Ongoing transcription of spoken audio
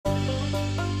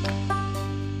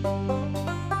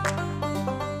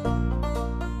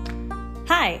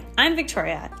I'm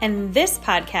Victoria, and this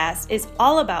podcast is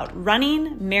all about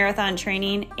running, marathon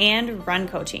training, and run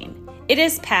coaching. It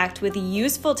is packed with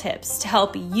useful tips to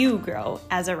help you grow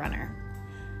as a runner.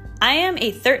 I am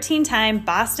a 13-time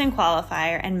Boston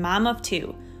qualifier and mom of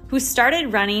two who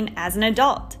started running as an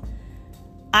adult.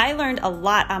 I learned a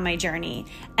lot on my journey,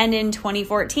 and in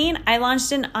 2014, I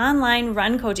launched an online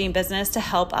run coaching business to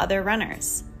help other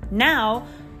runners. Now,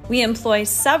 we employ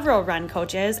several run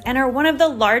coaches and are one of the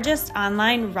largest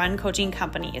online run coaching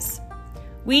companies.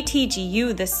 We teach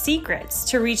you the secrets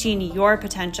to reaching your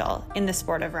potential in the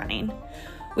sport of running.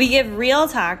 We give real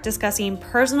talk discussing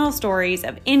personal stories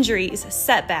of injuries,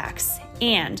 setbacks,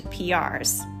 and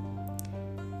PRs.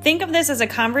 Think of this as a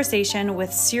conversation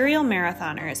with serial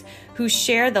marathoners who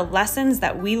share the lessons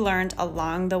that we learned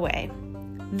along the way.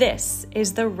 This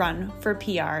is the Run for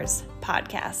PRs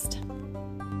podcast.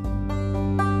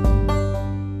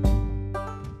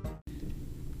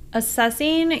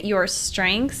 Assessing your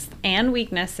strengths and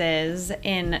weaknesses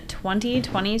in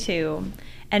 2022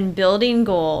 and building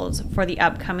goals for the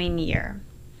upcoming year.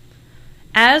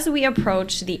 As we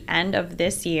approach the end of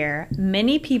this year,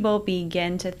 many people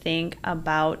begin to think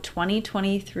about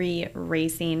 2023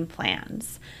 racing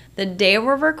plans. The day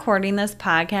we're recording this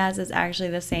podcast is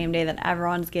actually the same day that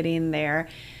everyone's getting their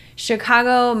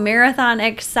Chicago Marathon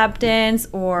acceptance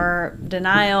or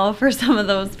denial for some of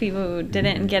those people who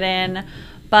didn't get in.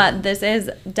 But this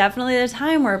is definitely the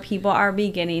time where people are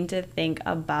beginning to think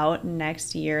about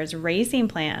next year's racing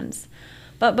plans.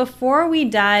 But before we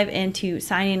dive into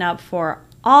signing up for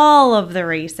all of the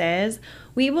races,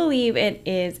 we believe it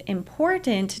is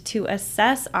important to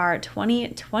assess our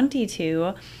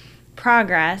 2022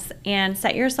 progress and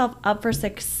set yourself up for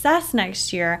success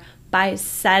next year by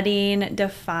setting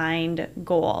defined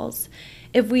goals.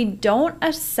 If we don't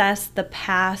assess the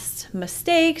past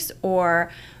mistakes,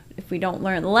 or if we don't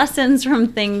learn lessons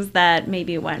from things that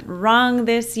maybe went wrong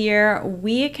this year,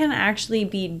 we can actually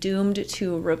be doomed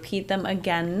to repeat them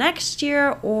again next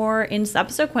year or in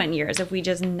subsequent years if we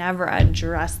just never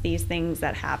address these things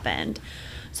that happened.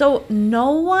 So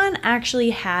no one actually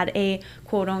had a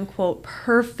quote unquote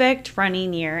perfect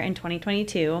running year in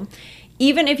 2022.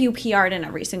 Even if you PR'd in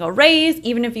every single race,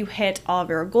 even if you hit all of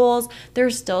your goals,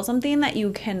 there's still something that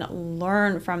you can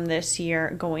learn from this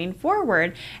year going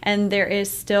forward. And there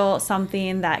is still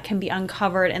something that can be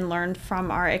uncovered and learned from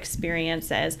our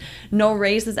experiences. No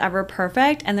race is ever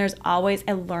perfect, and there's always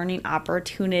a learning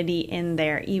opportunity in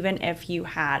there, even if you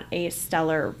had a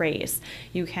stellar race.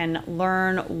 You can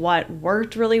learn what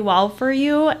worked really well for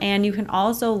you, and you can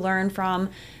also learn from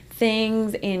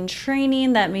things in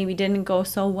training that maybe didn't go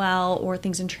so well, or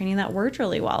things in training that worked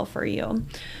really well for you.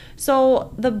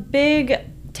 So the big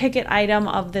ticket item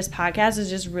of this podcast is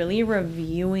just really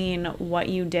reviewing what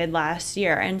you did last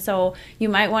year. And so you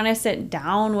might want to sit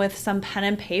down with some pen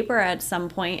and paper at some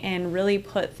point and really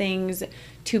put things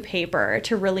to paper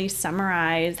to really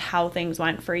summarize how things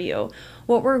went for you.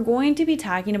 What we're going to be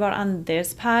talking about on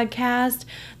this podcast,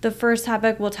 the first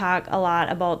topic, we'll talk a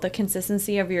lot about the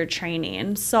consistency of your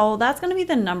training. So that's going to be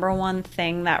the number one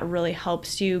thing that really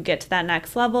helps you get to that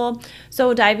next level.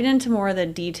 So diving into more of the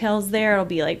details there, it'll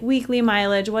be like weekly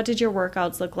mileage. What did your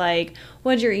workouts look like?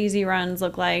 What did your easy runs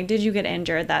look like? Did you get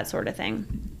injured? That sort of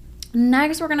thing.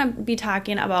 Next, we're going to be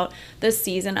talking about the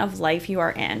season of life you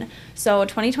are in. So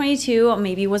 2022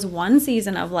 maybe was one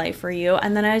season of life for you.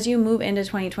 And then as you move into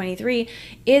 2023,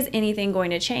 is anything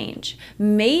going to change?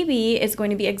 Maybe it's going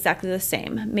to be exactly the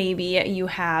same. Maybe you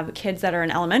have kids that are in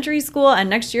elementary school, and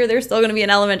next year they're still going to be in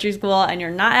elementary school, and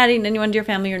you're not adding anyone to your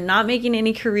family. You're not making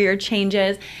any career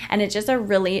changes. And it's just a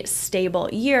really stable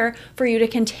year for you to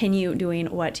continue doing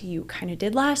what you kind of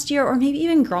did last year, or maybe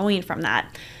even growing from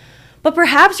that. But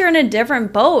perhaps you're in a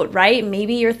different boat, right?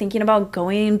 Maybe you're thinking about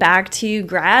going back to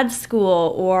grad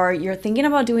school, or you're thinking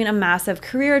about doing a massive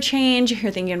career change.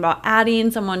 You're thinking about adding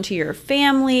someone to your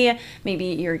family. Maybe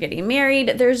you're getting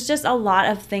married. There's just a lot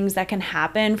of things that can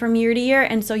happen from year to year.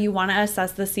 And so you want to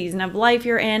assess the season of life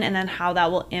you're in and then how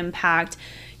that will impact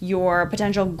your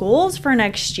potential goals for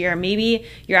next year. Maybe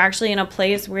you're actually in a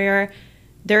place where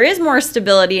there is more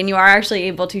stability and you are actually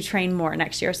able to train more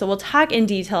next year. So we'll talk in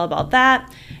detail about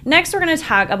that. Next, we're going to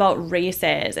talk about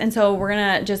races. And so we're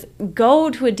going to just go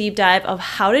to a deep dive of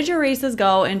how did your races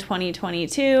go in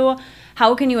 2022?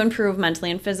 How can you improve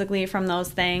mentally and physically from those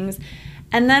things?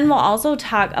 And then we'll also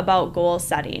talk about goal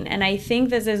setting. And I think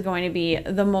this is going to be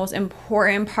the most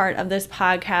important part of this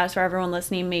podcast for everyone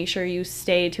listening. Make sure you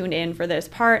stay tuned in for this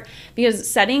part,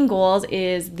 because setting goals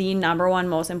is the number one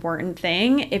most important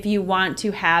thing if you want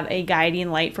to have a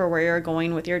guiding light for where you're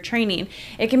going with your training.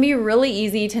 It can be really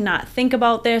easy to not think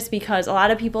about this because a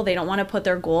lot of people, they don't want to put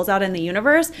their goals out in the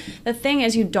universe. The thing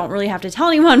is, you don't really have to tell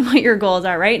anyone what your goals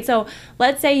are, right? So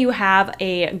let's say you have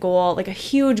a goal, like a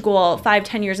huge goal,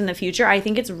 5-10 years in the future. I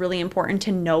think it's really important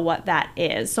to know what that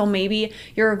is. So maybe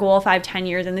your goal 5-10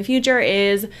 years in the future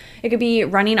is, it could be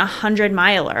running a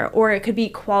 100-miler, or it could be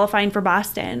qualifying for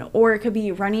Boston, or it could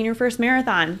be running your first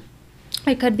marathon.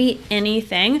 It could be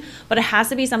anything, but it has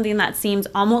to be something that seems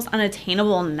almost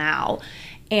unattainable now.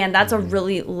 And that's a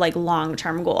really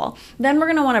long-term goal. Then we're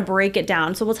going to want to break it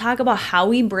down. So we'll talk about how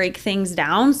we break things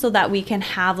down so that we can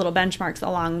have little benchmarks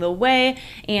along the way,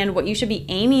 and what you should be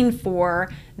aiming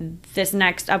for this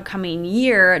next upcoming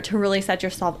year to really set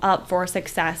yourself up for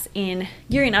success in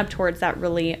gearing up towards that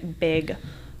really big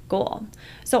goal.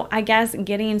 So I guess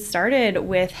getting started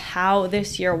with how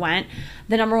this year went,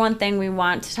 the number one thing we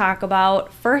want to talk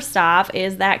about first off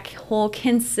is that whole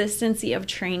consistency of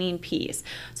training piece.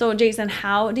 So Jason,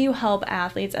 how do you help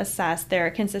athletes assess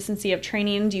their consistency of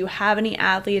training? Do you have any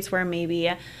athletes where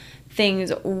maybe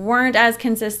things weren't as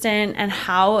consistent, and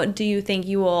how do you think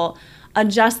you will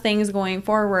adjust things going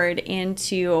forward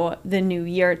into the new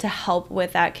year to help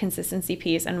with that consistency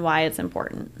piece and why it's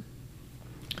important?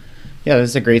 Yeah,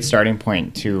 this is a great starting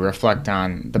point to reflect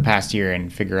on the past year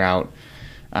and figure out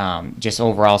just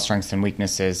overall strengths and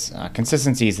weaknesses.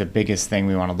 Consistency is the biggest thing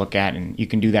we want to look at, and you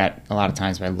can do that a lot of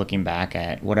times by looking back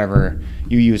at whatever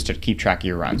you use to keep track of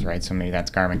your runs, right? So maybe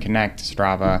that's Garmin Connect,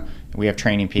 Strava. We have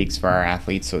Training Peaks for our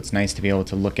athletes, so it's nice to be able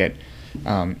to look at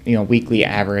weekly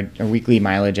average or weekly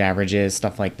mileage averages,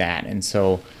 stuff like that. And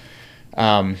so,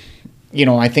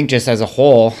 I think just as a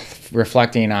whole,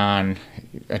 reflecting on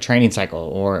a training cycle,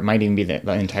 or it might even be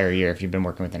the entire year if you've been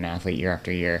working with an athlete year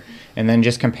after year, and then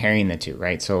just comparing the two,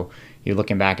 right? So you're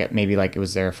looking back at maybe like it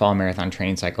was their fall marathon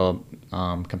training cycle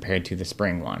compared to the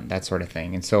spring one, that sort of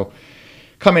thing. And so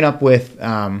coming up with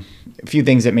a few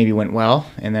things that maybe went well,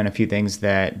 and then a few things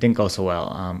that didn't go so well.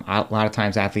 A lot of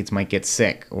times athletes might get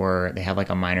sick, or they have like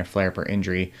a minor flare-up or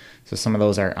injury. So some of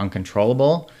those are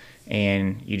uncontrollable,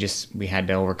 and we had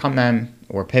to overcome them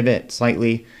or pivot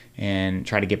slightly and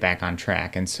try to get back on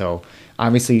track. And so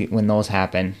obviously when those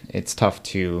happen, it's tough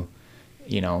to,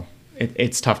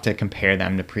 it's tough to compare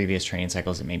them to previous training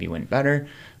cycles that maybe went better.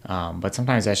 But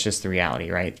sometimes that's just the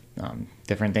reality, right?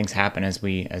 Different things happen as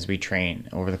we train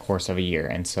over the course of a year.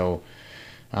 And so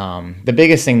the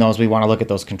biggest thing though is we want to look at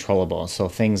those controllables. So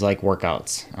things like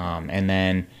workouts, and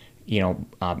then,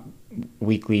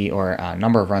 weekly or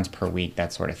number of runs per week,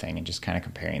 that sort of thing, and just kind of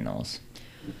comparing those.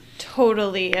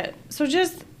 Totally. So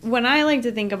just when I like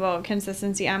to think about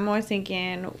consistency, I'm always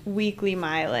thinking weekly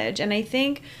mileage. And I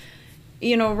think,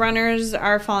 runners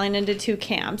are falling into two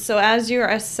camps. So as you're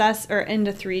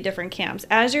into three different camps,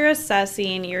 as you're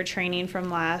assessing your training from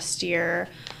last year,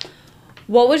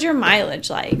 what was your mileage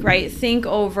like, right? Think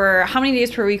over how many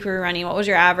days per week were you running? What was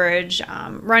your average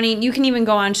running? You can even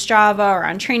go on Strava or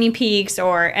on Training Peaks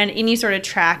and any sort of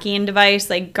tracking device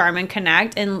like Garmin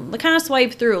Connect and kind of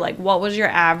swipe through, like, what was your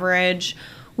average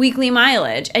weekly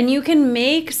mileage? And you can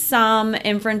make some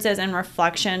inferences and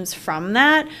reflections from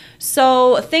that.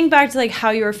 So think back to like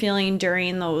how you were feeling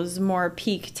during those more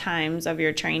peak times of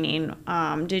your training.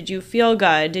 Did you feel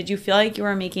good? Did you feel like you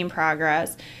were making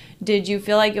progress? Did you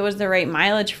feel like it was the right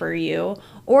mileage for you?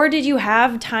 Or did you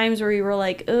have times where you were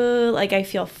like, I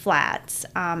feel flat,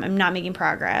 I'm not making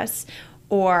progress?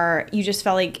 Or you just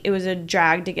felt like it was a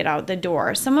drag to get out the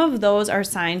door? Some of those are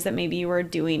signs that maybe you were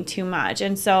doing too much.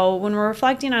 And so when we're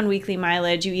reflecting on weekly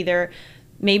mileage, you either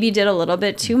maybe did a little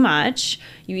bit too much.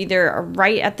 You either are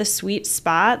right at the sweet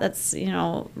spot. That's,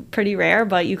 pretty rare,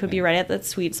 but you could be right at that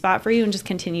sweet spot for you and just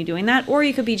continue doing that. Or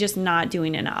you could be just not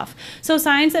doing enough. So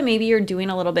signs that maybe you're doing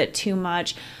a little bit too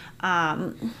much.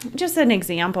 Just an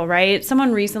example, right?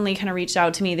 Someone recently kind of reached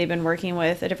out to me. They've been working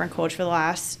with a different coach for the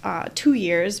last 2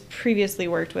 years, previously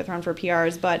worked with Run for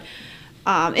PRs, but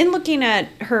in looking at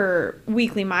her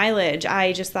weekly mileage,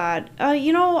 I just thought,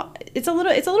 it's a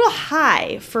little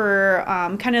high for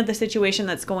kind of the situation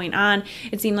that's going on.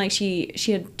 It seemed like she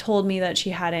had told me that she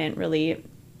hadn't really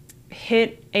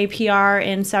hit a PR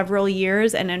in several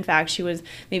years, and in fact she was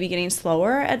maybe getting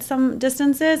slower at some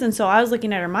distances. And so I was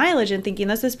looking at her mileage and thinking,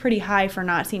 this is pretty high for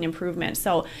not seeing improvement.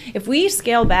 So if we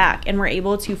scale back and we're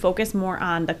able to focus more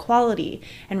on the quality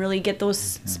and really get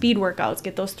those speed workouts,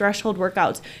 get those threshold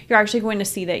workouts, you're actually going to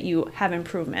see that you have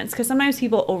improvements. Because sometimes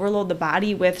people overload the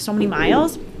body with so many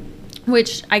miles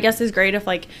which I guess is great if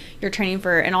like you're training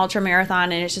for an ultra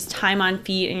marathon and it's just time on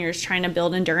feet and you're just trying to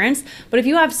build endurance. But if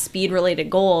you have speed related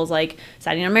goals like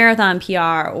setting a marathon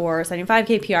PR or setting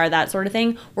 5K PR, that sort of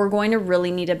thing, we're going to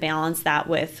really need to balance that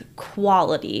with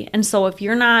quality. And so if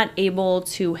you're not able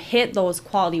to hit those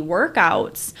quality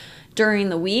workouts during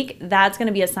the week, that's going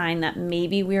to be a sign that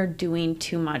maybe we're doing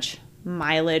too much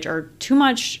mileage or too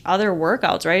much other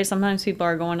workouts, right? Sometimes people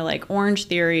are going to like Orange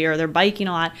Theory or they're biking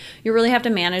a lot. You really have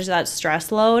to manage that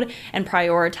stress load and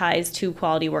prioritize 2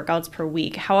 quality workouts per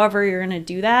week. However you're going to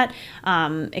do that,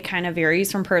 it kind of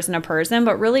varies from person to person,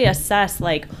 but really assess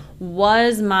like,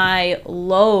 was my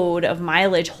load of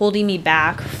mileage holding me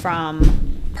back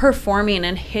from performing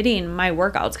and hitting my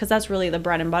workouts? Because that's really the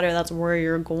bread and butter. That's where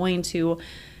you're going to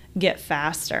get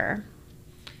faster.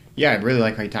 Yeah, I really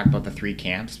like how you talk about the 3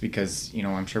 camps because,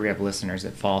 I'm sure we have listeners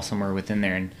that fall somewhere within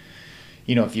there. And,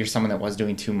 if you're someone that was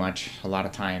doing too much, a lot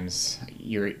of times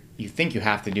you think you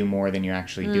have to do more than you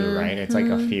actually do, right? It's like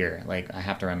a fear, like I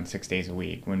have to run 6 days a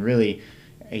week when really,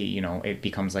 it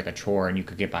becomes like a chore and you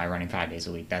could get by running 5 days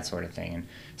a week, that sort of thing. And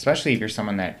especially if you're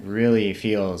someone that really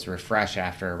feels refreshed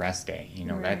after a rest day,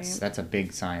 Right. that's a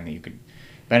big sign that you could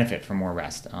benefit from more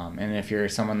rest. And if you're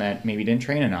someone that maybe didn't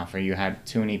train enough or you had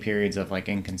too many periods of like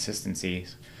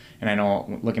inconsistencies, and I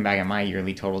know looking back at my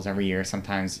yearly totals every year,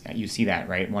 sometimes you see that,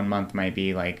 right? One month might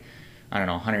be like,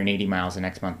 180 miles, the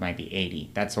next month might be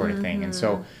 80, that sort of thing. And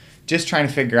so just trying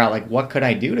to figure out like what could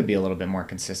I do to be a little bit more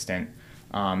consistent.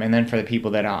 And then for the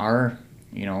people that are,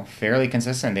 fairly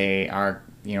consistent, they are,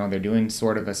 they're doing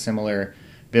sort of a similar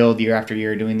build year after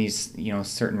year, doing these,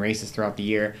 certain races throughout the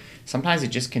year. Sometimes it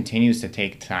just continues to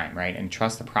take time, right? And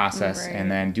trust the process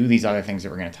and then do these other things that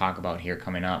we're going to talk about here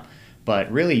coming up.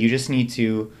 But really, you just need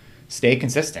to stay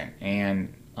consistent.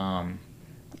 And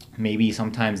maybe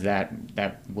sometimes that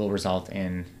will result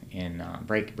in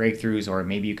breakthroughs, or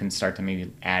maybe you can start to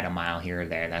maybe add a mile here or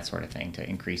there, that sort of thing, to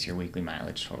increase your weekly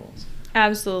mileage totals.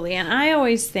 Absolutely. And I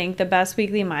always think the best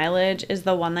weekly mileage is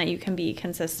the one that you can be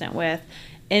consistent with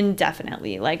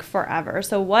indefinitely, like forever.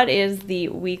 So what is the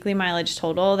weekly mileage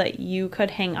total that you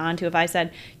could hang on to if I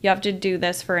said you have to do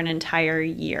this for an entire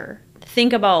year?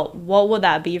 Think about what would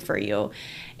that be for you.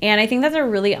 And I think that's a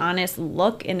really honest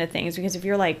look into things, because if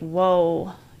you're like,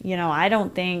 whoa, I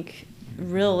don't think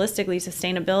realistically,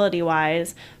 sustainability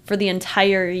wise, for the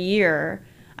entire year,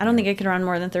 I don't think I could run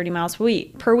more than 30 miles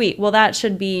per week. Well, that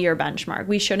should be your benchmark.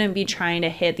 We shouldn't be trying to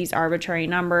hit these arbitrary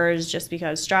numbers just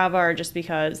because Strava or just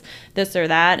because this or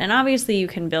that. And obviously you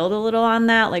can build a little on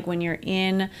that, like when you're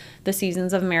in the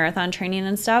seasons of marathon training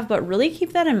and stuff, but really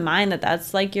keep that in mind that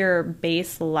that's like your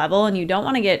base level and you don't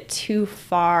want to get too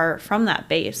far from that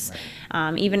base.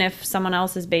 Right. Even if someone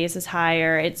else's base is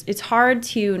higher, it's hard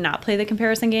to not play the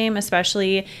comparison game,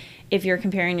 especially if you're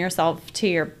comparing yourself to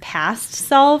your past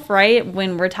self, right?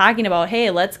 When we're talking about,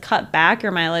 hey, let's cut back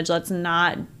your mileage, let's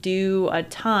not do a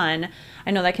ton.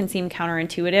 I know that can seem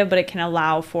counterintuitive, but it can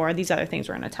allow for these other things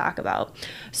we're going to talk about.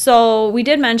 So we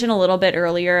did mention a little bit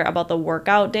earlier about the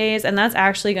workout days, and that's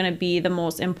actually going to be the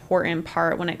most important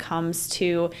part when it comes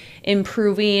to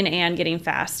improving and getting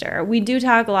faster. We do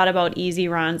talk a lot about easy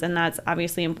runs, and that's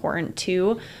obviously important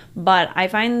too, but I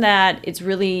find that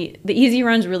the easy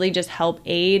runs really just help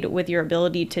aid with your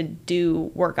ability to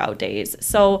do workout days.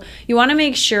 So you want to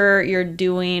make sure you're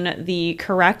doing the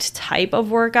correct type of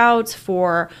workouts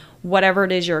for whatever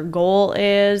it is your goal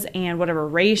is and whatever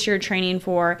race you're training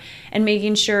for, and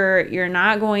making sure you're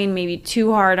not going maybe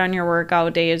too hard on your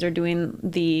workout days or doing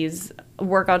these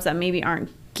workouts that maybe aren't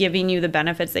giving you the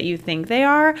benefits that you think they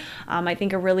are. I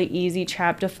think a really easy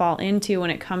trap to fall into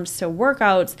when it comes to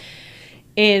workouts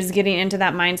is getting into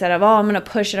that mindset of, I'm going to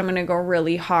push it, I'm going to go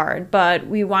really hard. But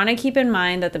we want to keep in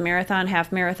mind that the marathon,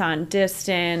 half marathon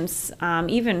distance,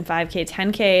 even 5K,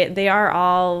 10K, they are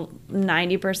all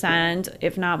 90%,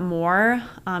 if not more,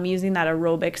 using that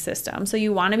aerobic system. So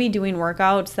you want to be doing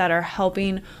workouts that are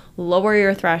helping lower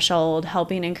your threshold,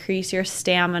 helping increase your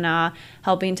stamina,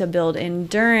 helping to build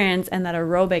endurance and that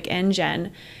aerobic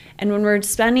engine. And when we're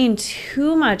spending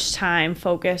too much time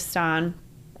focused on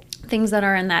things that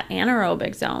are in that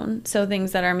anaerobic zone, so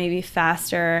things that are maybe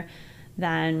faster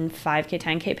than 5K,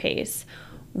 10K pace,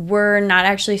 we're not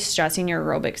actually stressing your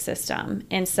aerobic system.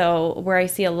 And so where I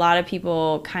see a lot of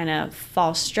people kind of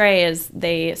fall astray is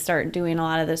they start doing a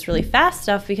lot of this really fast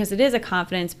stuff because it is a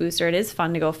confidence booster. It is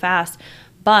fun to go fast,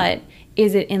 but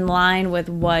is it in line with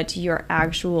what your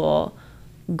actual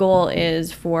goal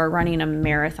is for running a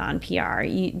marathon PR?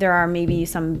 There are maybe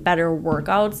some better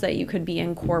workouts that you could be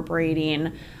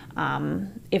incorporating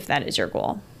if that is your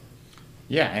goal.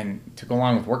 Yeah, and to go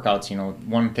along with workouts,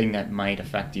 one thing that might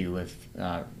affect you with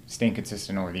staying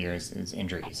consistent over the years is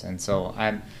injuries. And so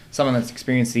I'm someone that's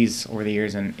experienced these over the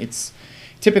years, and it's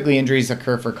typically injuries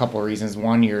occur for a couple of reasons.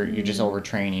 One, you're just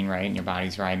overtraining, right, and your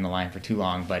body's riding the line for too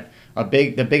long. But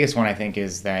the biggest one I think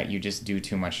is that you just do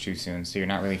too much too soon. So you're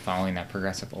not really following that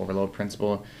progressive overload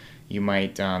principle. You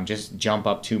might just jump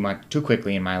up too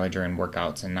quickly in mileage or in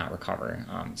workouts and not recover.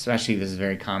 Especially this is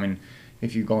very common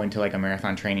if you go into like a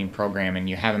marathon training program and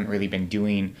you haven't really been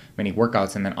doing many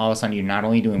workouts, and then all of a sudden you're not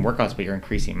only doing workouts but you're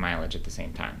increasing mileage at the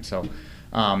same time. So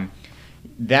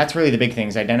that's really the big thing,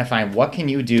 is identifying what can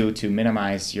you do to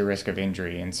minimize your risk of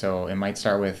injury. And so it might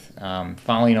start with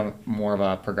following more of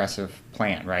a progressive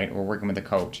plan, right, or working with a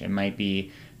coach. It might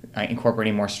be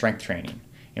incorporating more strength training.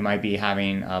 It might be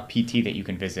having a PT that you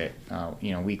can visit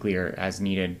weekly or as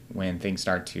needed when things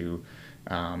start to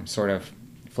sort of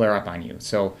flare up on you.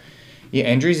 So yeah,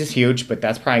 injuries is huge, but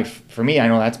that's probably, for me, I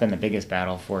know that's been the biggest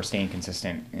battle for staying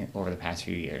consistent over the past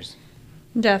few years.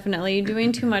 Definitely.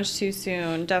 Doing too much too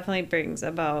soon definitely brings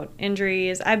about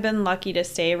injuries. I've been lucky to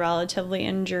stay relatively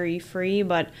injury-free,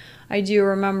 but I do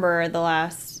remember the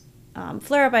last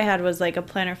flare-up I had was like a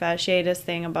plantar fasciitis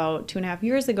thing about 2.5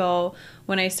 years ago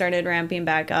when I started ramping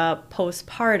back up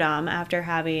postpartum after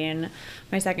having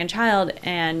my second child,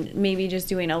 and maybe just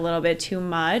doing a little bit too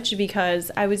much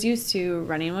because I was used to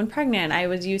running when pregnant. I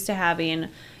was used to having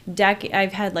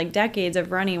I've had like decades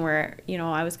of running where,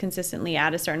 I was consistently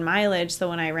at a certain mileage. So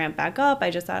when I ramped back up, I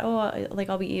just thought,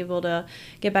 I'll be able to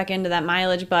get back into that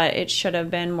mileage, but it should have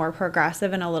been more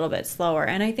progressive and a little bit slower.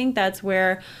 And I think that's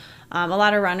where a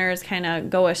lot of runners kind of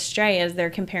go astray as they're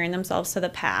comparing themselves to the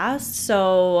past.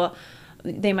 So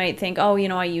they might think,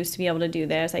 I used to be able to do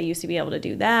this, I used to be able to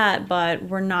do that, but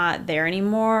we're not there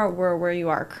anymore. We're where you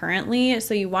are currently.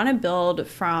 So you want to build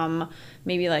from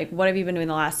maybe like, what have you been doing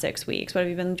the last 6 weeks? What have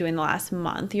you been doing the last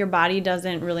month? Your body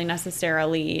doesn't really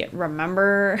necessarily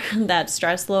remember that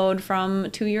stress load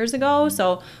from 2 years ago.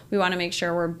 So we want to make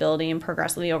sure we're building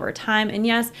progressively over time. And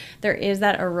yes, there is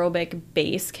that aerobic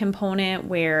base component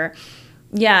where,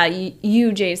 yeah,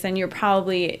 you, Jason, you're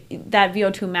probably, that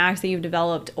VO2 max that you've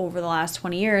developed over the last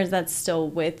 20 years, that's still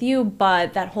with you.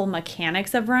 But that whole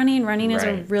mechanics of running is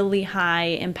a really high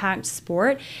impact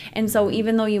sport. And so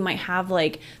even though you might have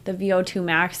like the VO2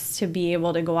 max to be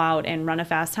able to go out and run a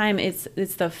fast time, it's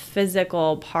the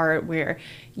physical part where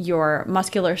your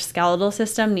muscular skeletal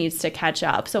system needs to catch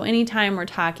up. So anytime we're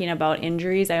talking about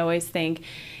injuries, I always think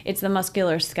it's the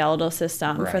muscular skeletal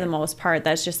system for the most part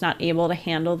that's just not able to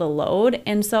handle the load.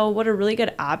 And so what a really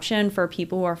good option for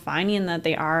people who are finding that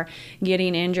they are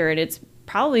getting injured, it's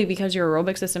probably because your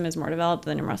aerobic system is more developed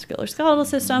than your muscular skeletal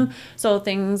system. So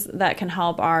things that can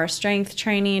help are strength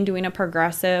training, doing a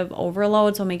progressive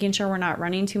overload, so making sure we're not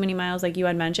running too many miles like you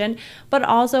had mentioned. But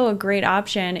also a great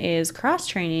option is cross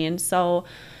training. So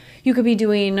you could be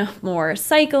doing more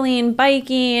cycling,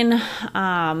 biking,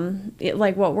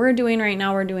 like what we're doing right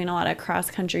now. We're doing a lot of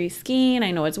cross-country skiing.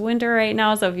 I know it's winter right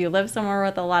now, so if you live somewhere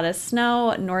with a lot of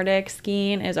snow, Nordic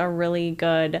skiing is a really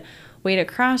good way to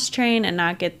cross-train and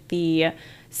not get the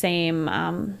same,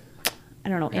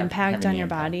 impact on your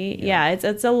body. Yeah,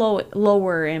 it's a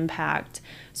lower impact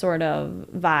sort of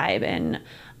vibe, and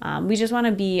we just want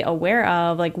to be aware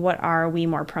of like, what are we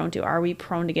more prone to? Are we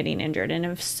prone to getting injured? And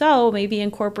if so, maybe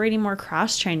incorporating more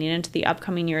cross training into the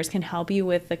upcoming years can help you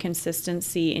with the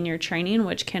consistency in your training,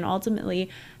 which can ultimately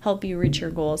help you reach your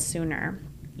goals sooner.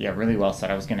 Yeah, really well said.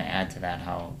 I was going to add to that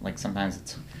how like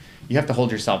sometimes you have to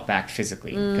hold yourself back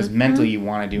physically because mentally you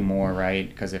want to do more, right?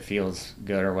 Because it feels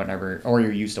good or whatever, or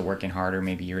you're used to working harder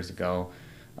maybe years ago.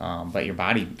 But your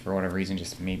body, for whatever reason,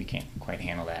 just maybe can't quite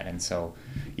handle that. And so,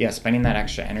 yeah, spending that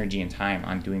extra energy and time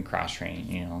on doing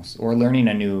cross-training, or learning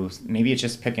maybe it's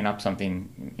just picking up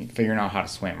something, figuring out how to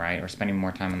swim, right? Or spending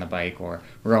more time on the bike or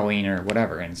rowing or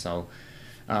whatever. And so,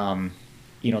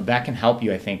 that can help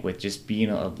you, I think, with just being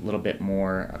a little bit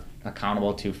more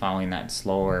accountable to following that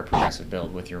slower progressive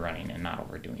build with your running and not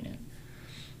overdoing it.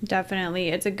 Definitely.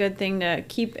 It's a good thing to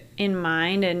keep in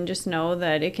mind and just know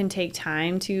that it can take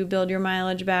time to build your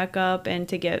mileage back up and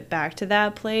to get back to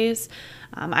that place.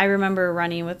 I remember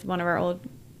running with one of our old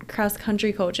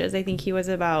cross-country coaches. I think he was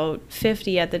about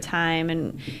 50 at the time,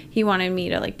 and he wanted me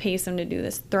to like pace him to do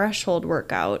this threshold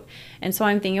workout. And so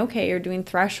I'm thinking, okay, you're doing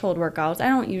threshold workouts. I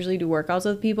don't usually do workouts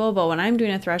with people, but when I'm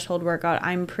doing a threshold workout,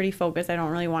 I'm pretty focused. I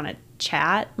don't really want to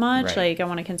chat much. Right. Like, I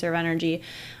want to conserve energy.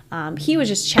 He was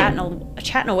just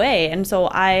chatting away. And so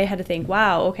I had to think,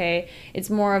 wow, okay, it's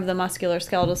more of the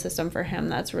musculoskeletal system for him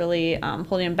that's really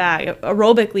holding him back.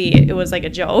 Aerobically, it was like a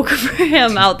joke for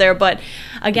him out there. But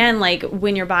again, like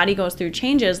when your body goes through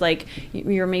changes, like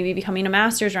you're maybe becoming a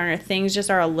master's runner, things just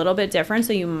are a little bit different.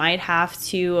 So you might have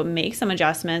to make some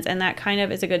adjustments. And that kind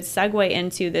of is a good segue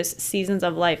into this seasons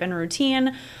of life and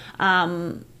routine.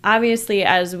 Obviously,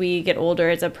 as we get older,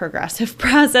 it's a progressive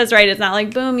process, right? It's not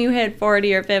like, boom, you hit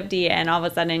 40 or 50 and all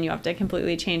of a sudden you have to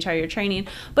completely change how you're training.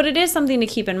 But it is something to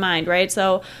keep in mind, right?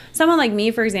 So someone like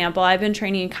me, for example, I've been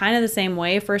training kind of the same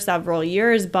way for several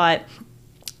years, but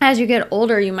as you get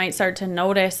older, you might start to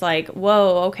notice like,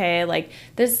 whoa, okay, like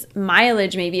this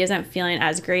mileage maybe isn't feeling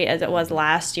as great as it was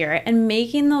last year, and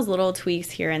making those little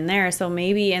tweaks here and there. So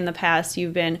maybe in the past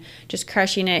you've been just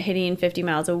crushing it, hitting 50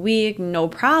 miles a week, no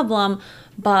problem,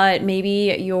 but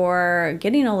maybe you're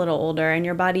getting a little older and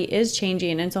your body is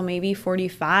changing. And so maybe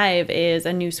 45 is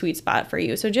a new sweet spot for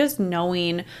you. So just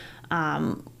knowing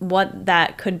what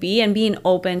that could be and being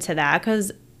open to that,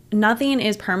 because nothing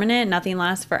is permanent, nothing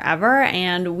lasts forever,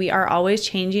 and we are always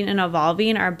changing and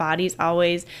evolving. Our bodies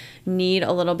always need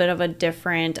a little bit of a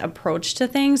different approach to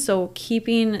things. So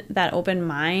keeping that open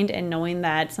mind and knowing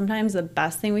that sometimes the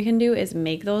best thing we can do is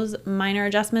make those minor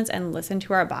adjustments and listen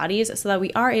to our bodies so that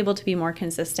we are able to be more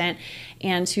consistent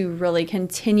and to really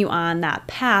continue on that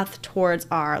path towards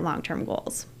our long-term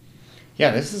goals.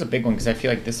 Yeah, this is a big one because I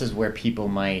feel like this is where people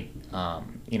might,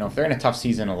 if they're in a tough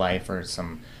season of life or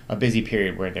a busy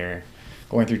period where they're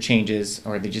going through changes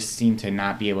or they just seem to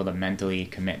not be able to mentally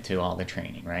commit to all the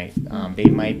training, right? They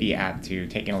might be apt to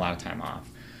taking a lot of time off.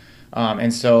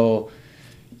 And so,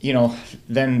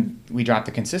 then we drop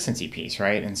the consistency piece,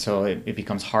 right? And so it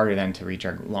becomes harder then to reach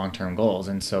our long-term goals.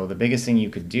 And so the biggest thing you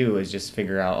could do is just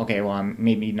figure out, okay, well, I'm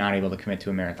maybe not able to commit to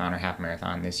a marathon or half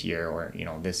marathon this year or,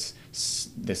 this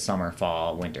summer,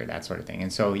 fall, winter, that sort of thing.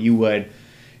 And so you would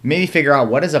maybe figure out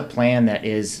what is a plan that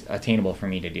is attainable for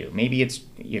me to do. Maybe it's,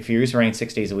 if you're used to running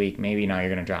 6 days a week, maybe now you're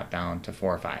going to drop down to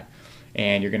 4 or 5.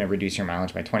 And you're going to reduce your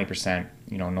mileage by 20%,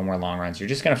 no more long runs. You're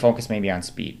just going to focus maybe on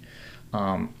speed.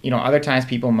 Other times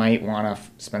people might want to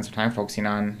spend some time focusing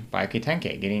on 5K,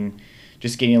 10K, getting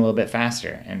a little bit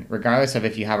faster. And regardless of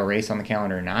if you have a race on the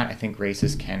calendar or not, I think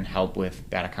races can help with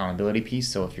that accountability piece.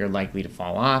 So if you're likely to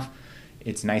fall off,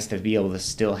 it's nice to be able to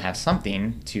still have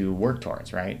something to work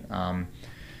towards, right?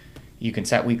 You can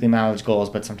set weekly mileage goals,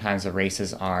 but sometimes the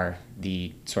races are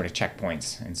the sort of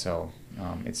checkpoints. And so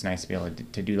it's nice to be able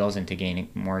to do those and to gain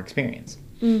more experience.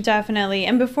 Definitely.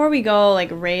 And before we go like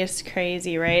race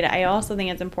crazy, right, I also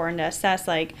think it's important to assess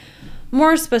like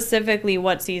more specifically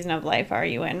what season of life are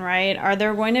you in, right? Are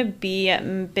there going to be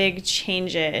big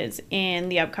changes in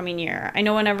the upcoming year? I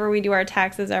know whenever we do our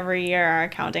taxes every year, our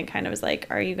accountant kind of is like,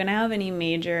 are you going to have any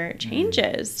major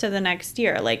changes to the next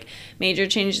year? Like major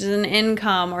changes in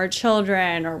income or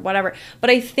children or whatever. But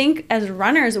I think as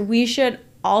runners, we should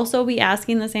also be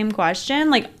asking the same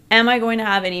question, like, am I going to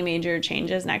have any major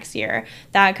changes next year?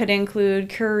 That could include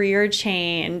career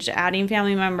change, adding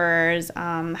family members,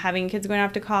 having kids going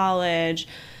off to college,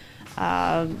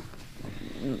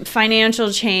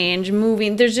 financial change,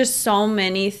 moving. There's just so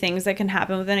many things that can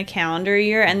happen within a calendar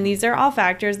year, and these are all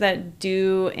factors that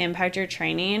do impact your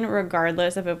training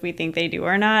regardless of if we think they do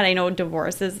or not. I know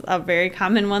divorce is a very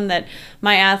common one that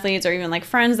my athletes or even like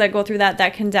friends that go through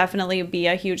that can definitely be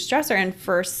a huge stressor. And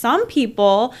for some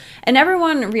people, and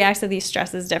everyone reacts to these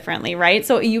stresses differently, right?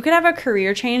 So you could have a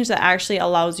career change that actually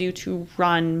allows you to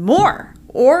run more,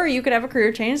 or you could have a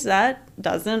career change that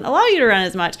doesn't allow you to run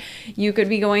as much. You could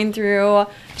be going through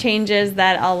changes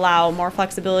that allow more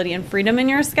flexibility and freedom in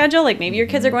your schedule. Like maybe your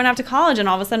kids are going off to college and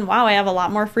all of a sudden, wow, I have a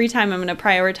lot more free time. I'm going to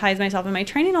prioritize myself and my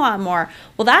training a lot more.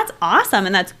 Well, that's awesome.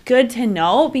 And that's good to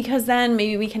know, because then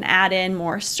maybe we can add in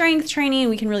more strength training.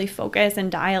 We can really focus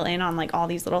and dial in on like all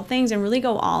these little things and really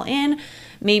go all in.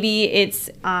 Maybe it's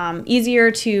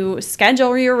easier to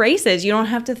schedule your races. You don't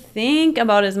have to think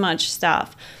about as much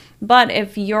stuff. But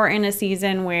if you're in a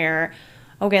season where,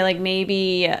 okay, like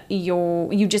maybe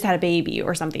you just had a baby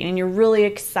or something and you're really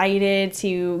excited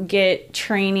to get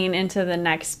training into the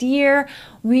next year,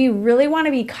 we really want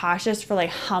to be cautious for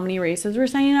like how many races we're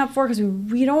signing up for, because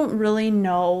we don't really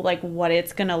know like what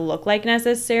it's going to look like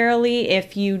necessarily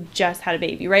if you just had a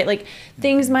baby, right? Like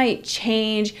things might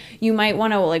change. You might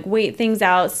want to like wait things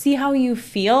out, see how you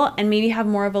feel, and maybe have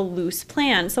more of a loose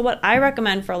plan. So what I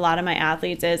recommend for a lot of my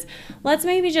athletes is let's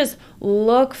maybe just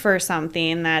look for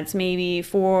something that's maybe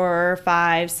 4,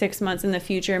 5, 6 months in the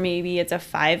future, maybe it's a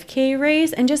 5K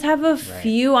race, and just have a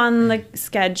few on the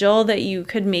schedule that you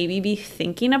could maybe be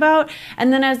thinking about.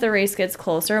 And then as the race gets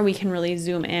closer, we can really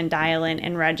zoom in, dial in,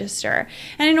 and register.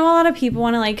 And I know a lot of people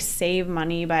want to like save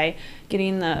money by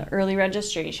getting the early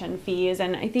registration fees,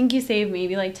 and I think you save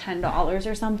maybe like $10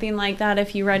 or something like that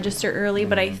if you register early.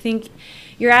 But I think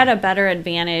you're at a better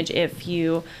advantage if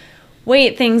you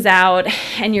wait things out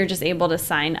and you're just able to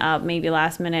sign up maybe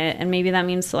last minute, and maybe that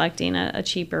means selecting a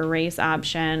cheaper race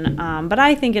option. But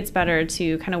I think it's better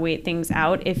to kind of wait things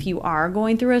out if you are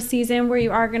going through a season where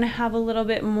you are going to have a little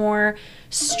bit more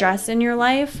stress in your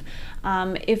life.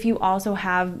 If you also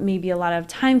have maybe a lot of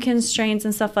time constraints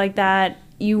and stuff like that,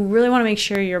 you really want to make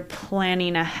sure you're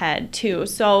planning ahead too.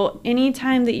 So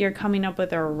anytime that you're coming up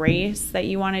with a race that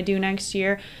you want to do next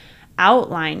year,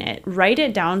 outline it, write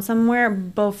it down somewhere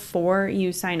before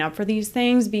you sign up for these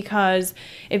things, because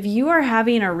if you are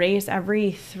having a race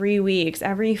every 3 weeks,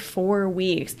 every 4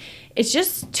 weeks, it's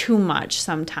just too much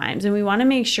sometimes. And we want to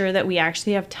make sure that we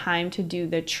actually have time to do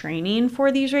the training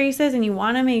for these races, and you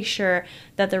want to make sure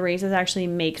that the races actually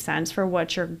make sense for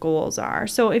what your goals are.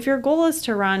 So if your goal is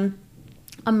to run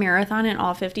a marathon in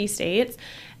all 50 states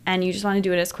and you just want to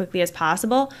do it as quickly as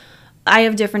possible, I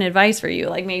have different advice for you.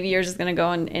 Like maybe you're just going to go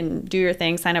and do your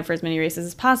thing, sign up for as many races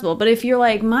as possible. But if you're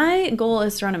like, my goal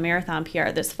is to run a marathon PR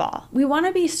this fall, we want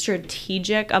to be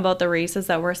strategic about the races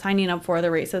that we're signing up for,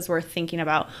 the races we're thinking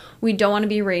about. We don't want to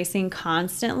be racing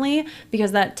constantly,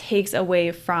 because that takes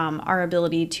away from our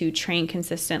ability to train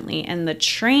consistently. And the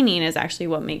training is actually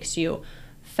what makes you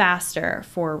faster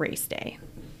for race day.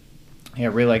 Yeah,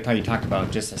 I really liked how you talked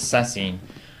about just assessing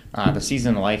the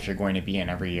season of life you're going to be in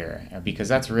every year, because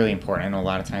that's really important. I know a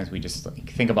lot of times we just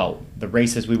think about the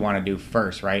races we want to do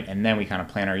first, right? And then we kind of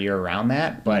plan our year around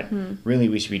that. But really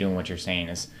we should be doing what you're saying,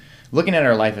 is looking at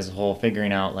our life as a whole,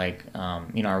 figuring out like, are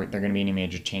there going to be any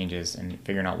major changes, and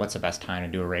figuring out what's the best time to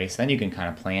do a race. Then you can kind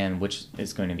of plan which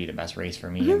is going to be the best race for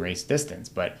me and race distance.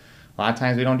 But a lot of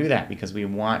times we don't do that because we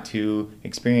want to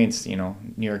experience, New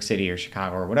York City or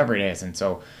Chicago or whatever it is. And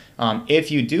so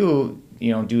if you do,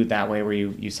 do it that way, where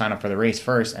you sign up for the race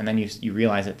first, and then you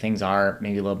realize that things are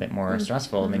maybe a little bit more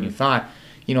stressful than you thought,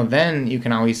 then you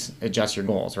can always adjust your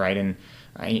goals, right? And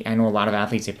I know a lot of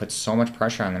athletes, they put so much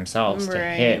pressure on themselves to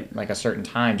hit like a certain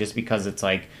time, just because it's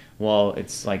like, well,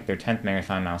 it's like their 10th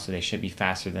marathon now, so they should be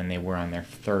faster than they were on their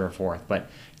 3rd or 4th. But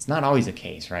it's not always the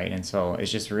case, right? And so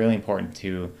it's just really important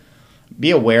to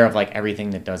be aware of like everything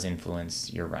that does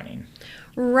influence your running.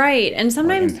 Right. And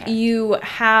sometimes you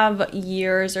have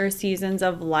years or seasons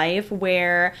of life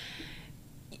where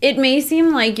it may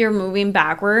seem like you're moving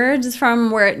backwards from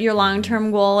where your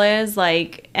long-term goal is,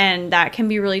 and that can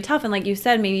be really tough. And like you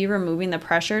said, maybe you're removing the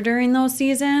pressure during those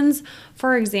seasons.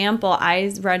 For example,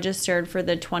 I registered for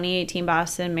the 2018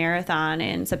 Boston Marathon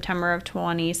in September of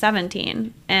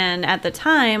 2017. And at the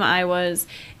time, I was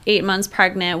 8 months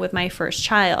pregnant with my first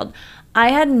child.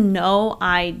 I had no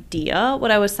idea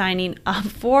what I was signing up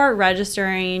for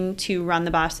registering to run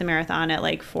the Boston Marathon at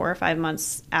like 4 or 5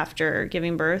 months after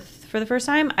giving birth for the first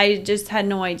time. I just had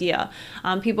no idea.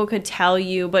 People could tell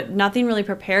you, but nothing really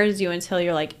prepares you until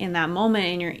you're like in that moment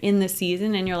and you're in the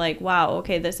season and you're like, wow,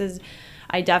 okay,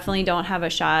 I definitely don't have a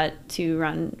shot to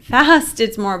run fast.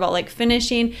 It's more about like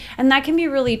finishing. And that can be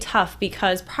really tough,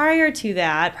 because prior to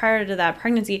that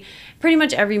pregnancy, pretty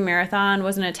much every marathon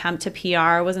was an attempt to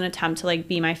PR, was an attempt to like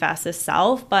be my fastest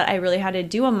self. But I really had to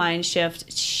do a mind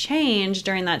shift change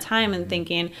during that time and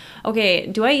thinking, okay,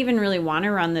 do I even really want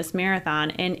to run this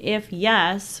marathon? And if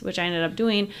yes, which I ended up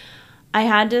doing, I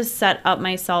had to set up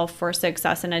myself for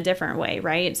success in a different way,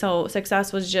 right? So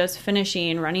success was just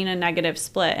finishing, running a negative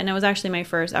split. And it was actually my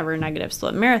first ever negative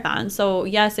split marathon. So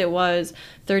yes, it was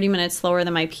 30 minutes slower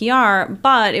than my PR,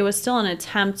 but it was still an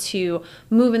attempt to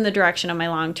move in the direction of my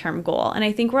long-term goal. And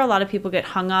I think where a lot of people get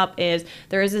hung up is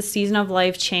there is a season of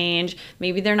life change.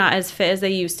 Maybe they're not as fit as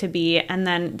they used to be. And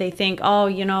then they think, oh,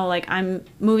 like I'm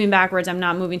moving backwards. I'm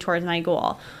not moving towards my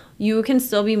goal. You can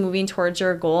still be moving towards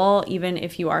your goal even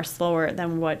if you are slower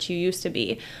than what you used to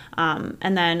be. And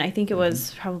then I think it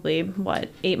was probably,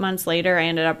 8 months later, I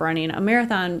ended up running a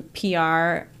marathon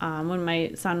PR when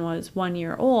my son was 1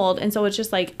 year old. And so it's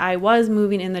just like I was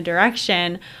moving in the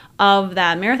direction of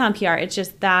that marathon PR. It's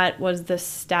just that was the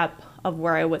step of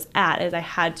where I was at, is I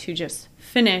had to just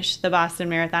finish the Boston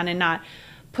Marathon and not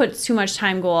put too much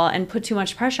time goal and put too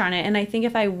much pressure on it. And I think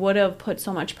if I would have put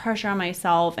so much pressure on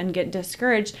myself and get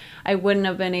discouraged, I wouldn't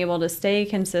have been able to stay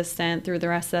consistent through the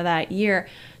rest of that year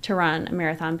to run a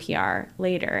marathon PR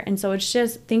later. And so it's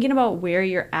just thinking about where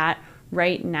you're at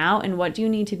right now and what do you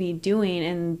need to be doing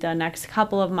in the next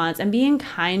couple of months, and being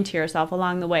kind to yourself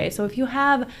along the way. So if you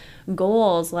have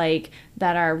goals like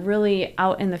that are really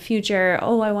out in the future,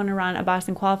 oh, I want to run a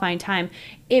Boston qualifying time,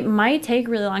 it might take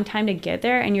a really long time to get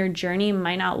there, and your journey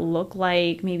might not look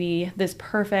like maybe this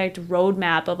perfect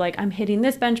roadmap of like, I'm hitting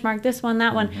this benchmark, this one,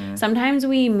 that one. Sometimes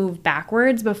we move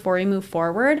backwards before we move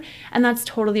forward, and that's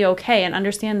totally okay, and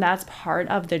understand that's part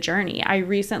of the journey. I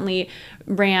recently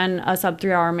ran a sub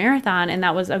 3-hour marathon, and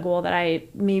that was a goal that I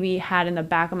maybe had in the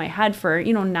back of my head for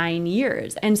 9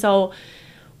 years. And so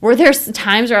were there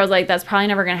times where I was like, that's probably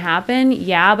never going to happen?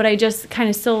 Yeah, but I just kind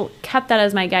of still kept that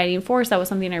as my guiding force. That was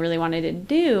something I really wanted to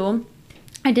do.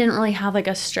 I didn't really have like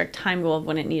a strict time goal of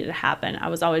when it needed to happen. I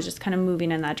was always just kind of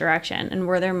moving in that direction. And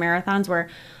were there marathons where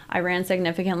I ran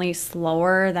significantly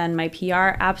slower than my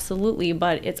PR? Absolutely,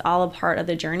 but it's all a part of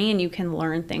the journey, and you can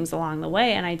learn things along the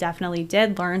way. And I definitely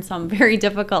did learn some very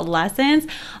difficult lessons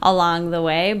along the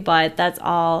way, but that's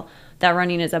all that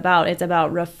running is about. It's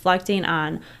about reflecting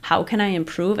on how can I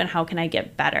improve and how can I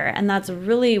get better. And that's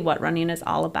really what running is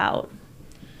all about.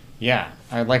 Yeah,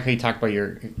 I like how you talk about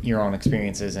your own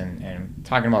experiences and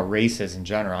talking about races in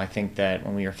general. I think that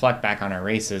when we reflect back on our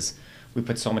races, we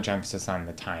put so much emphasis on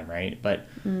the time, right? But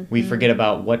we forget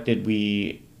about what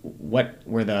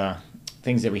were the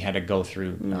things that we had to go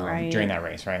through during that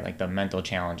race, right? Like the mental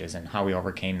challenges and how we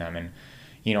overcame them. And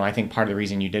I think part of the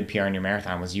reason you did PR in your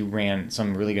marathon was you ran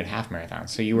some really good half marathons.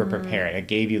 So you were prepared. It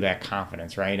gave you that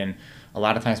confidence, right? And a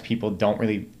lot of times people don't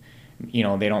really, they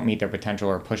don't meet their potential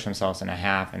or push themselves in a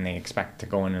half, and they expect to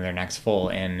go into their next full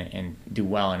and do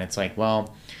well. And it's like,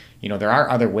 well, there are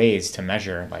other ways to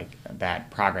measure like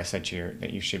that progress that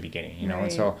you should be getting, Right.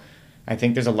 And so I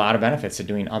think there's a lot of benefits to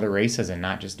doing other races and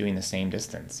not just doing the same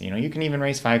distance. You can even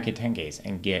race 5K, 10Ks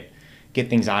and get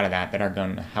things out of that are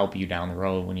going to help you down the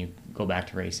road when you go back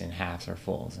to racing halves or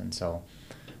fulls. And so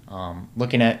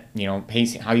looking at,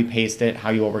 pacing, how you paced it,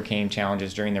 how you overcame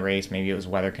challenges during the race. Maybe it was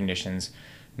weather conditions.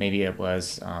 Maybe it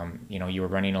was, you were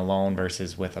running alone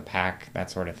versus with a pack, that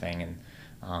sort of thing.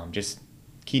 And just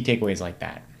key takeaways like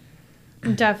that.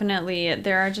 Definitely.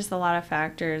 There are just a lot of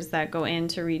factors that go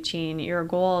into reaching your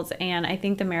goals. And I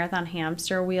think the marathon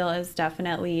hamster wheel is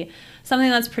definitely something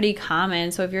that's pretty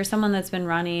common. So if you're someone that's been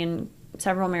running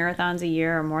several marathons a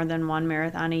year or more than one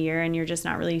marathon a year, and you're just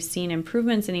not really seeing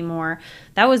improvements anymore,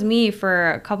 that was me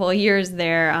for a couple of years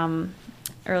there.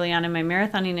 Early on in my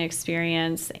marathoning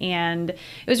experience, and it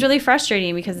was really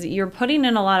frustrating because you're putting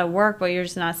in a lot of work but you're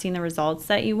just not seeing the results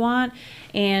that you want.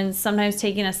 And sometimes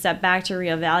taking a step back to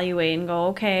reevaluate and go,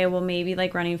 okay, well, maybe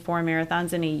like running 4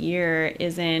 marathons in a year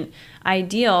isn't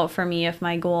ideal for me if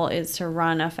my goal is to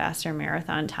run a faster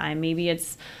marathon time. Maybe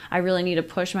I really need to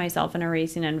push myself in a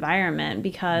racing environment,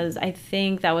 because I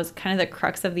think that was kind of the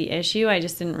crux of the issue. I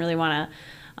just didn't really want to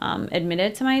admit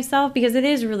it to myself, because it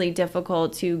is really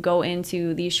difficult to go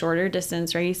into these shorter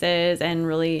distance races and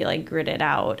really like grit it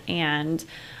out. And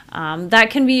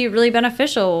that can be really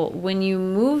beneficial when you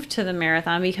move to the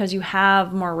marathon because you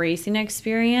have more racing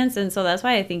experience. And so that's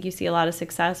why I think you see a lot of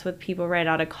success with people right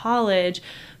out of college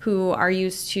who are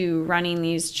used to running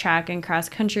these track and cross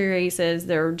country races.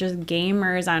 They're just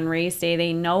gamers on race day.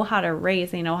 They know how to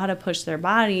race. They know how to push their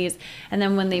bodies. And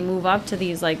then when they move up to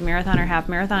these like marathon or half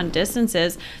marathon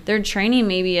distances, their training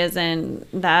maybe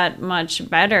isn't that much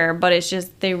better, but it's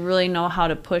just they really know how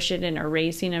to push it in a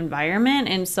racing environment.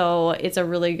 And so it's a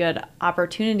really good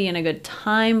opportunity and a good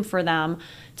time for them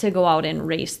to go out and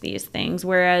race these things.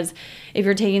 Whereas if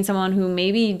you're taking someone who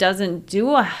maybe doesn't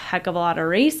do a heck of a lot of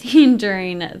racing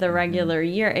during the regular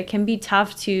year, it can be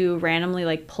tough to randomly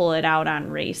like pull it out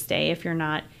on race day if you're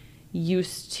not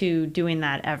used to doing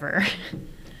that ever.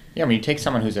 Yeah, I mean, you take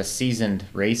someone who's a seasoned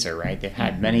racer, right? They've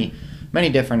had many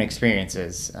different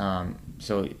experiences.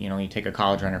 So, you take a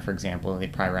college runner, for example, they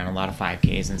probably ran a lot of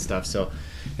 5Ks and stuff. So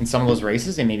in some of those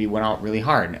races, they maybe went out really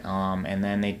hard, and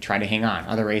then they tried to hang on.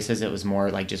 Other races, it was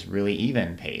more like just really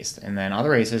even paced. And then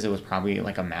other races, it was probably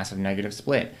like a massive negative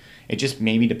split. It just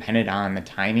maybe depended on the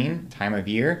time of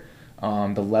year,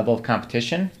 the level of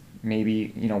competition, maybe,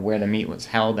 where the meet was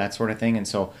held, that sort of thing. And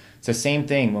so it's the same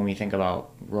thing when we think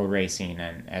about road racing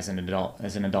and as an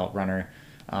adult runner,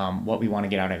 what we want to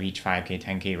get out of each 5K,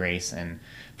 10K race. And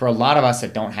for a lot of us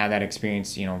that don't have that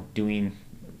experience, doing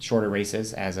shorter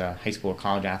races as a high school or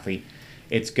college athlete,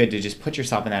 it's good to just put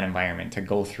yourself in that environment to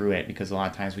go through it, because a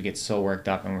lot of times we get so worked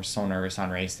up and we're so nervous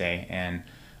on race day. And,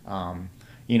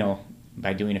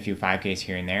 by doing a few 5Ks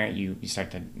here and there, you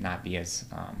start to not be as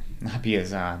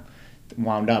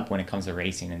wound up when it comes to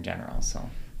racing in general. So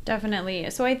Definitely.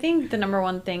 So I think the number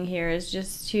one thing here is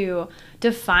just to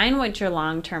define what your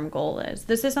long-term goal is.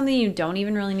 This is something you don't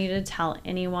even really need to tell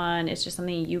anyone. It's just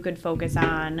something you could focus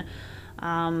on.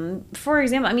 For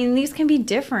example, I mean, these can be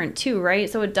different too, right?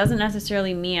 So it doesn't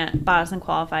necessarily mean Boston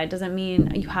qualified. It doesn't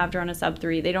mean you have to run a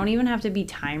sub-3. They don't even have to be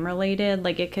time related.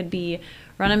 Like it could be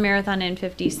run a marathon in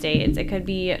 50 states. It could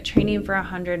be training for a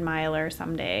 100-miler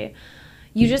someday.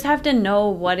 You just have to know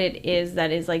what it is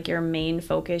that is like your main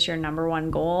focus, your number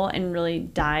one goal, and really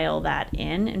dial that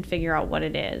in and figure out what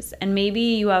it is. And maybe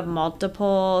you have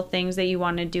multiple things that you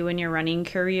want to do in your running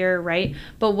career, right?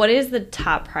 But what is the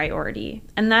top priority?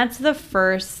 And that's the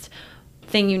first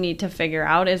thing you need to figure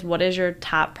out, is what is your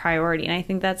top priority. And I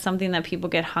think that's something that people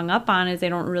get hung up on, is they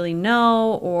don't really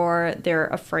know, or they're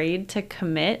afraid to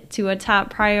commit to a top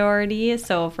priority.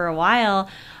 So for a while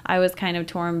I was kind of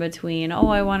torn between,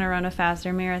 I want to run a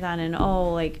faster marathon, and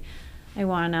I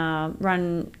want to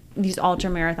run these ultra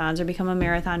marathons or become a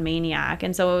marathon maniac.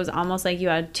 And so it was almost like you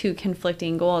had two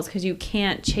conflicting goals, because you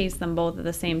can't chase them both at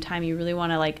the same time. You really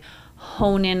want to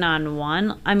hone in on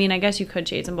one. I mean, I guess you could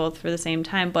chase them both for the same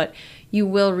time, but you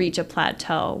will reach a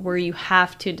plateau where you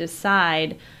have to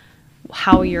decide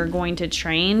how you're going to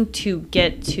train to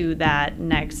get to that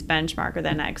next benchmark or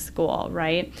that next goal,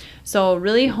 right? So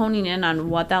really honing in on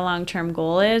what that long-term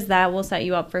goal is, that will set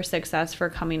you up for success for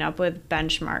coming up with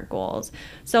benchmark goals.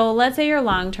 So let's say your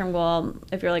long-term goal,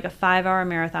 if you're like a 5-hour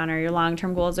marathoner, your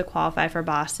long-term goal is to qualify for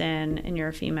Boston, and you're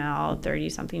a female,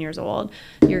 30-something years old,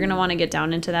 you're going to want to get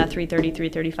down into that 3:30,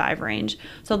 3:35 range.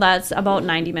 So that's about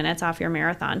 90 minutes off your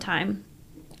marathon time.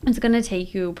 It's going to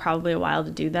take you probably a while to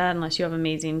do that, unless you have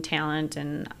amazing talent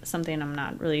and something I'm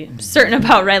not really certain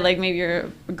about, right? Like maybe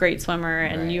you're a great swimmer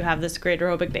and you have this great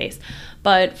aerobic base.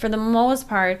 But for the most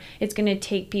part, it's going to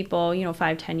take people,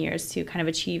 5-10 years to kind of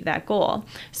achieve that goal.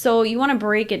 So you want to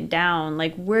break it down.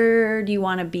 Like, where do you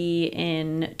want to be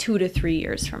in 2 to 3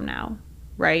 years from now?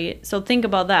 Right? So think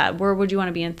about that. Where would you want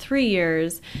to be in 3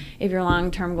 years if your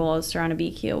long-term goal is to run a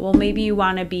BQ? Well, maybe you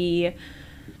want to be,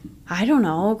 I don't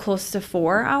know, close to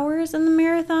 4 hours in the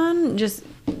marathon, just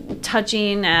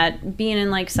touching at being in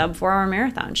sub 4-hour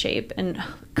marathon shape. And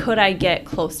could I get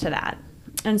close to that?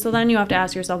 And so then you have to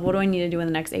ask yourself, what do I need to do in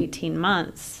the next 18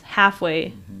 months,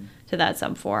 halfway to that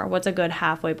sub 4? What's a good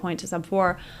halfway point to sub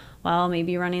 4? Well,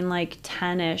 maybe running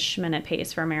 10-ish minute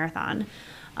pace for a marathon.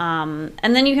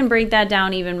 And then you can break that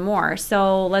down even more.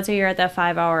 So let's say you're at that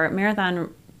 5-hour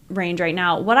marathon range right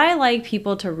now. What I like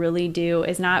people to really do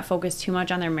is not focus too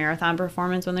much on their marathon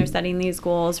performance when they're setting these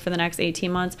goals for the next 18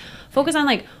 months. Focus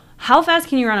on how fast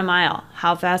can you run a mile?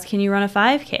 How fast can you run a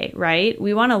 5K, right?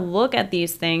 We want to look at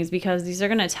these things because these are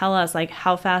going to tell us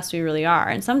how fast we really are.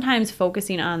 And sometimes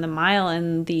focusing on the mile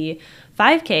and the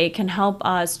 5K can help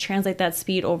us translate that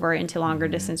speed over into longer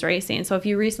distance racing. So if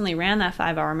you recently ran that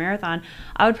 5-hour marathon,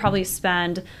 I would probably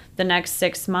spend the next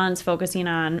 6 months focusing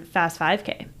on fast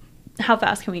 5K. How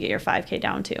fast can we get your 5K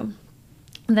down to?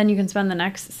 And then you can spend the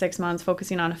next 6 months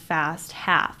focusing on a fast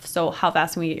half. So how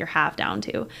fast can we get your half down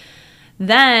to?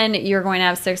 Then you're going to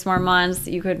have 6 more months.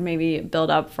 You could maybe build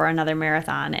up for another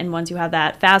marathon. And once you have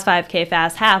that fast 5K,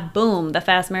 fast half, boom, the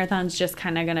fast marathon's just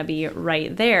kind of going to be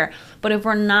right there. But if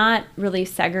we're not really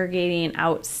segregating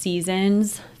out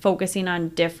seasons, focusing on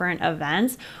different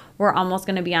events, we're almost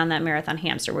going to be on that marathon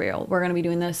hamster wheel. We're going to be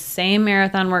doing the same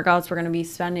marathon workouts. We're going to be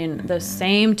spending the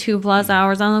same 2+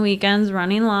 hours on the weekends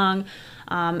running long.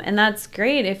 And that's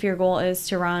great if your goal is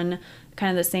to run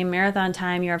kind of the same marathon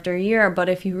time year after year. But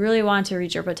if you really want to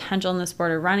reach your potential in the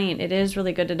sport of running, it is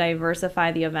really good to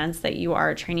diversify the events that you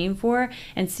are training for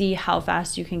and see how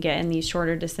fast you can get in these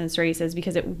shorter distance races,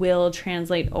 because it will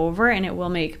translate over and it will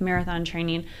make marathon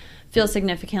training feel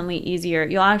significantly easier.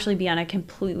 You'll actually be on a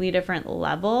completely different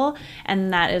level,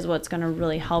 and that is what's going to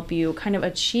really help you kind of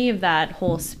achieve that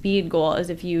whole speed goal, is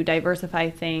if you diversify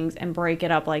things and break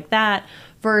it up like that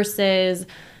versus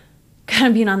kind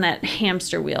of being on that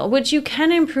hamster wheel, which you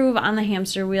can improve on the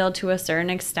hamster wheel to a certain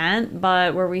extent,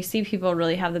 but where we see people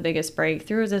really have the biggest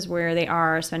breakthroughs is where they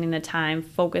are spending the time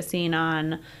focusing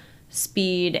on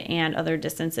speed and other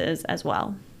distances as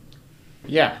well.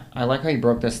 Yeah, I like how you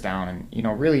broke this down,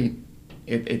 and really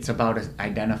it's about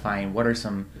identifying what are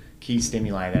some key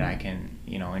stimuli that I can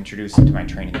introduce into my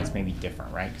training that's maybe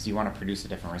different, right? Because you want to produce a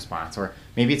different response, or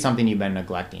maybe it's something you've been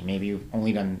neglecting. Maybe you've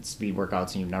only done speed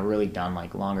workouts and you've not really done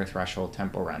longer threshold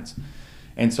tempo runs.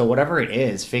 And so whatever it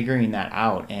is, figuring that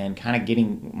out and kind of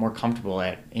getting more comfortable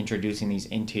at introducing these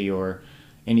into your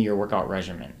workout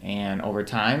regimen. And over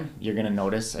time, you're going to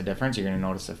notice a difference. You're going to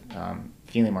notice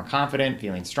feeling more confident,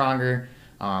 feeling stronger.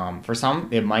 For some,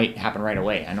 it might happen right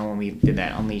away. I know when we did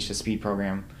that Unleash the Speed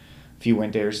program few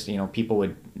winters, people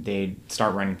they'd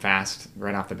start running fast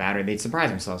right off the bat, or they'd surprise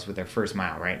themselves with their first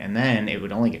mile, right? And then it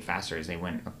would only get faster as they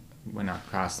went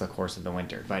across the course of the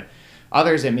winter. But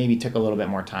others, it maybe took a little bit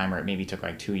more time, or it maybe took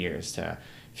like 2 years to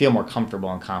feel more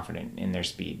comfortable and confident in their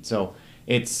speed. So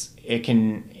it's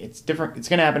different. It's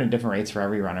going to happen at different rates for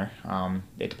every runner.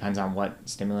 It depends on what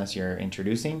stimulus you're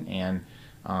introducing, and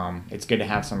it's good to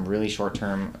have some really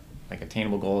short-term, like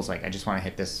attainable goals. Like I just want to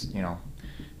hit this,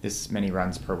 this many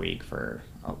runs per week for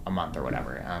a month or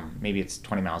whatever. Maybe it's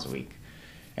 20 miles a week,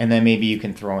 and then maybe you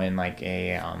can throw in like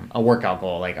a workout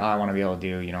goal. Like, oh, I want to be able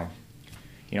to do,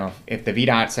 if the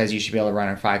VDOT says you should be able to run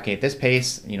a 5K at this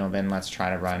pace, then let's try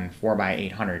to run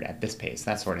 4x800 at this pace,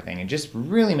 that sort of thing, and just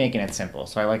really making it simple.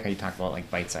 So I like how you talk about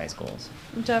like bite-sized goals.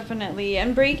 Definitely.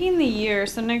 And breaking the year,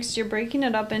 so next year breaking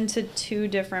it up into 2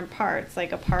 different parts,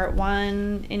 like a part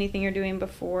 1, anything you're doing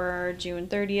before June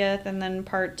 30th, and then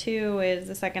part 2 is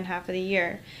the second half of the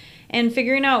year. And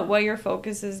figuring out what your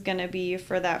focus is going to be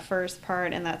for that first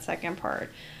part and that second part.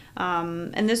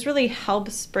 And this really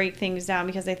helps break things down,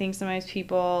 because I think sometimes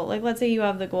people, like let's say you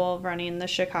have the goal of running the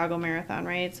Chicago Marathon,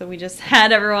 right? So we just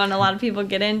had a lot of people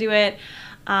get into it.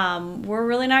 We're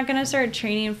really not going to start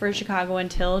training for Chicago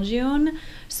until June.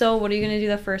 So what are you going to do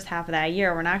the first half of that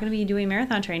year? We're not going to be doing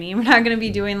marathon training. We're not going to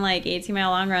be doing like 18-mile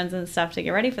long runs and stuff to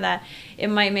get ready for that. It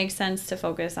might make sense to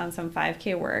focus on some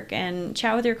 5K work and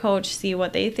chat with your coach, see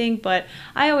what they think. But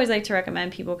I always like to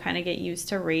recommend people kind of get used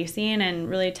to racing and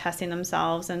really testing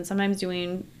themselves, and sometimes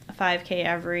doing a 5K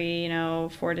every,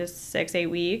 4 to 6, 8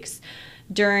 weeks.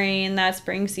 During that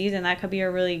spring season, that could be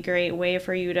a really great way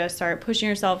for you to start pushing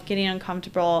yourself, getting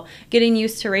uncomfortable, getting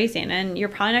used to racing. And you're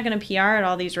probably not going to PR at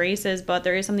all these races, but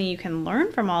there is something you can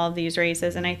learn from all of these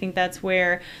races. And I think that's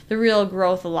where the real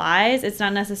growth lies. It's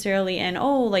not necessarily in,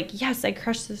 yes, I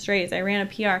crushed this race, I ran a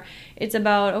PR. It's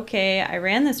about, okay, I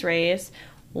ran this race,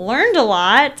 learned a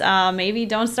lot. Maybe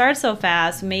don't start so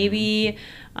fast. Maybe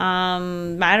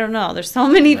I don't know. There's so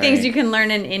many things you can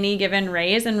learn in any given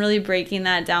race, and really breaking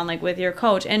that down like with your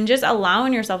coach and just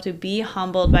allowing yourself to be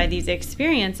humbled by these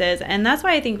experiences. And that's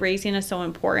why I think racing is so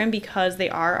important, because they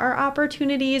are our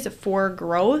opportunities for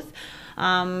growth.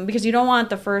 Because you don't want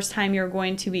the first time you're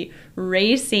going to be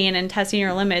racing and testing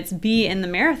your limits be in the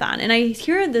marathon. And I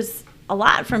hear this a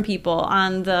lot from people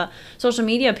on the social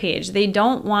media page. They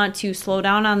don't want to slow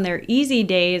down on their easy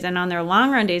days and on their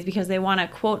long run days, because they want to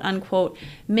quote unquote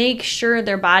make sure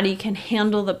their body can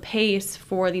handle the pace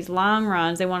for these long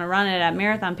runs. They want to run it at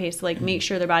marathon pace to make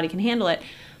sure their body can handle it.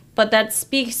 But that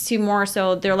speaks to more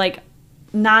so they're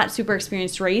not super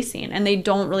experienced racing, and they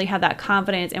don't really have that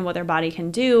confidence in what their body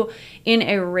can do in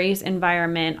a race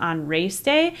environment on race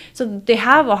day. So they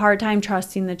have a hard time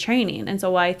trusting the training. And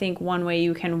so I think one way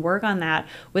you can work on that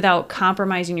without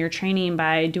compromising your training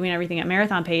by doing everything at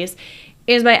marathon pace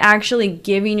is by actually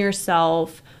giving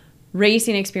yourself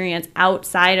racing experience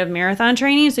outside of marathon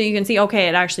training, so you can see, okay,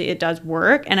 it does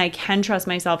work, and I can trust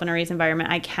myself in a race environment.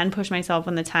 I can push myself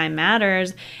when the time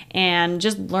matters, and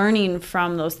just learning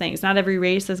from those things. Not every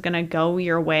race is going to go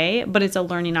your way, but it's a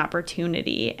learning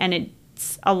opportunity, and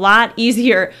it's a lot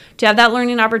easier to have that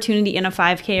learning opportunity in a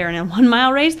 5K or in a 1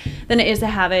 mile race than it is to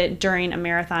have it during a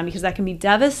marathon, because that can be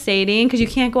devastating, because you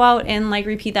can't go out and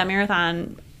repeat that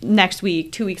marathon next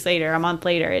week, 2 weeks later, a month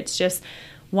later. It's just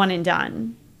one and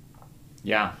done.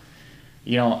 Yeah.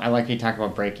 I like how you talk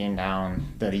about breaking down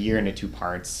the year into 2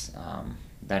 parts.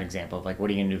 That example of what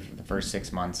are you going to do for the first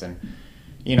 6 months? And,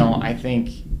 I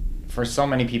think for so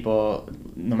many people,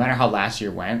 no matter how last year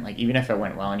went, even if it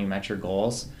went well and you met your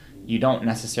goals, you don't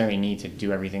necessarily need to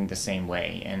do everything the same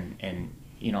way. And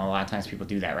a lot of times people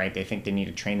do that, right? They think they need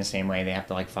to train the same way. They have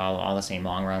to follow all the same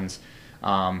long runs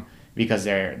because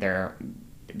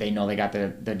they know they got the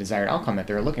desired outcome that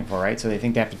they're looking for, right? So they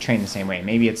think they have to train the same way.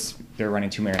 Maybe they're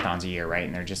running 2 marathons a year, right?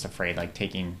 And they're just afraid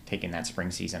taking that spring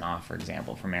season off, for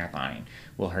example, from marathoning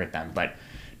will hurt them. But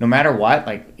no matter what,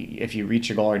 if you reach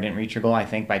your goal or didn't reach your goal, I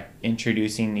think by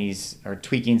introducing these or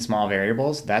tweaking small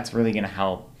variables, that's really going to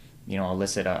help,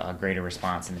 elicit a greater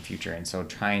response in the future. And so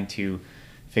trying to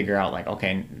figure out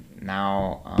okay,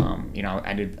 now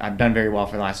I've done very well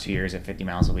for the last 2 years at 50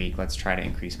 miles a week. Let's try to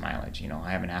increase mileage.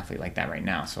 I have an athlete like that right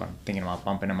now, so I'm thinking about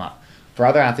bumping him up. For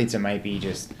other athletes, it might be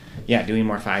just doing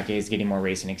more 5Ks, getting more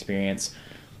racing experience.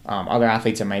 Other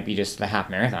athletes, it might be just the half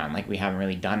marathon. We haven't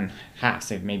really done halves.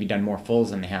 They've maybe done more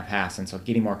fulls than they have halves, and so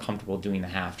getting more comfortable doing the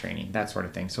half training, that sort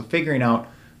of thing. So figuring out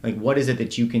what is it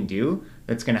that you can do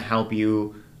that's going to help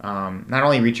you not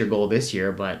only reach your goal this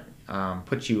year, but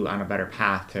put you on a better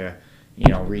path to,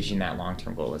 reaching that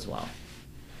long-term goal as well.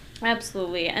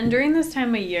 Absolutely. And during this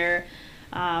time of year,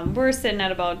 we're sitting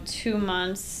at about 2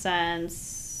 months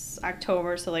since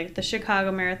October, so like the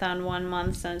Chicago Marathon, 1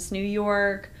 month since New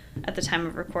York, at the time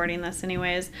of recording this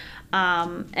anyways.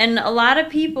 And a lot of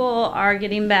people are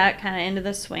getting back kind of into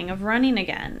the swing of running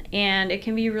again. And it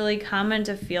can be really common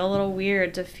to feel a little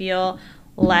weird, to feel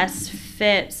less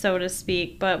fit, so to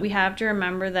speak. But we have to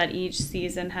remember that each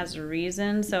season has a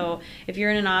reason. So if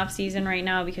you're in an off season right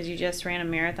now because you just ran a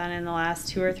marathon in the last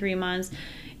 2 or 3 months,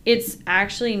 it's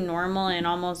actually normal and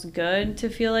almost good to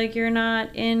feel like you're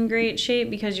not in great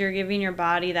shape because you're giving your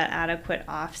body that adequate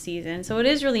off season. So it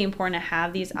is really important to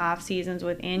have these off seasons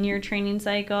within your training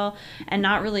cycle and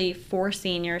not really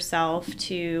forcing yourself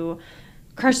to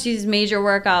crush these major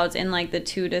workouts in like the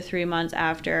 2 to 3 months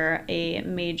after a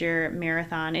major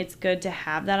marathon. It's good to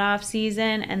have that off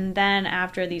season, and then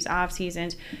after these off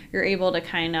seasons you're able to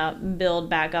kind of build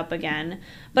back up again.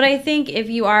 But I think if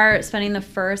you are spending the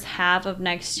first half of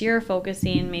next year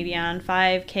focusing maybe on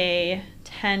 5K,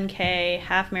 10K,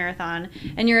 half marathon,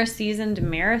 and you're a seasoned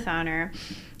marathoner,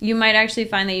 you might actually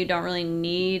find that you don't really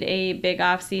need a big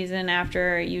off season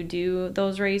after you do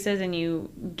those races and you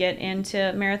get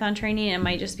into marathon training. It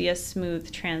might just be a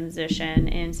smooth transition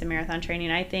into marathon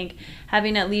training. I think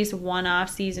having at least one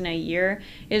off season a year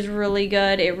is really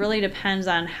good. It really depends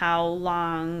on how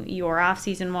long your off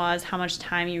season was, how much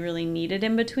time you really needed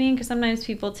in between, because sometimes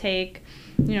people take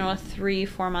a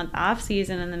 3-4 month off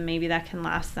season and then maybe that can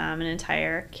last them an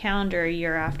entire calendar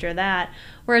year after that.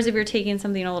 Whereas if you're taking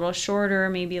something a little shorter,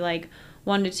 maybe like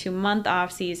 1 to 2 month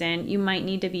off season, you might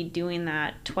need to be doing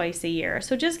that twice a year.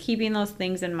 So just keeping those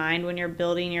things in mind when you're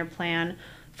building your plan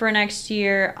for next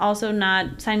year. Also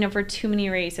not signing up for too many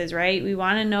races, right? We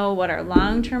want to know what our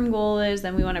long-term goal is,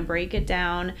 then we want to break it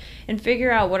down and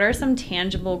figure out what are some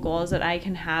tangible goals that I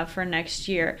can have for next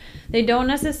year. They don't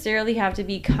necessarily have to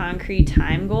be concrete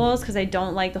time goals, because I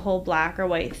don't like the whole black or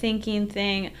white thinking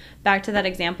thing. Back to that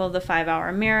example of the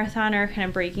 5-hour marathoner, kind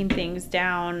of breaking things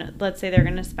down. Let's say they're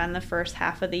going to spend the first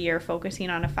half of the year focusing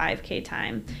on a 5K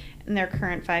time, and their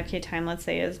current 5K time, let's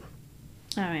say, is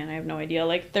I have no idea,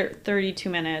 like 32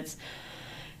 minutes.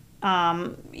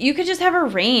 You could just have a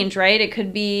range, right? It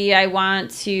could be, I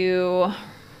want to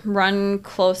run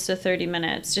close to 30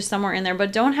 minutes, just somewhere in there,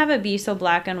 but don't have it be so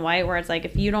black and white where it's like,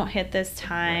 if you don't hit this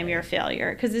time, you're a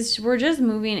failure, because we're just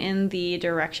moving in the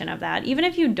direction of that. Even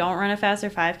if you don't run a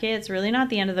faster 5K, it's really not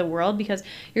the end of the world, because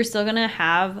you're still going to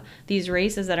have these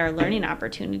races that are learning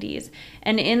opportunities.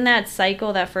 And in that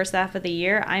cycle, that first half of the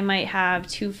year, I might have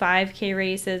 2 5K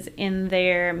races in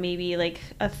there, maybe like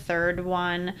a third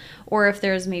one, or if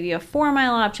there's maybe a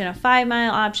 4-mile option, a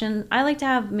 5-mile option, I like to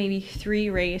have maybe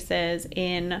 3 races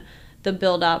in the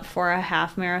build up for a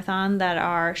half marathon that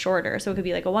are shorter. So it could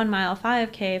be like a 1 mile,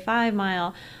 5K, 5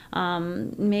 mile,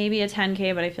 maybe a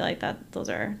 10K, but I feel like that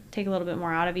those take a little bit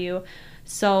more out of you.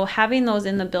 So having those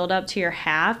in the build up to your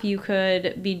half, you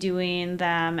could be doing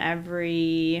them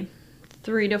every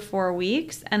 3 to 4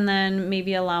 weeks, and then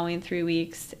maybe allowing 3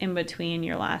 weeks in between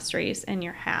your last race and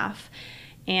your half.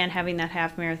 And having that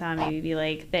half marathon maybe be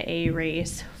like the A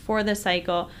race for the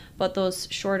cycle, but those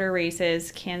shorter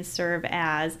races can serve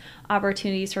as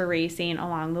opportunities for racing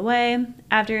along the way.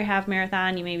 After your half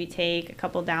marathon, you maybe take a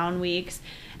couple down weeks,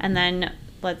 and then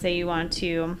let's say you want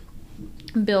to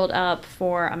build up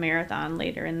for a marathon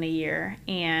later in the year,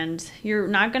 and you're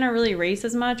not going to really race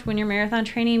as much when you're marathon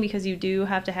training because you do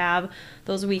have to have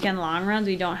those weekend long runs.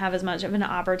 We don't have as much of an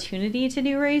opportunity to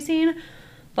do racing.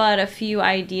 But a few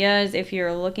ideas, if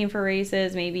you're looking for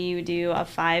races, maybe you do a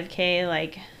 5K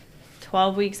like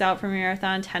 12 weeks out from your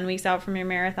marathon, 10 weeks out from your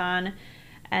marathon,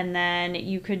 and then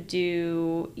you could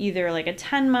do either like a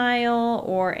 10-mile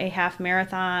or a half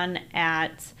marathon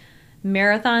at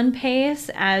marathon pace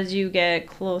as you get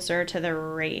closer to the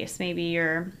race. Maybe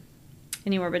you're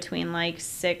anywhere between like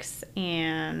 6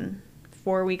 and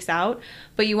 4 weeks out,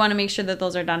 but you want to make sure that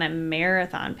those are done at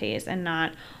marathon pace and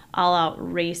not all out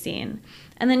racing.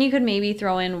 And then you could maybe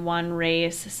throw in one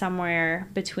race somewhere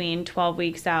between 12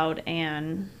 weeks out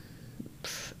and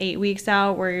 8 weeks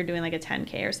out where you're doing like a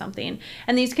 10K or something.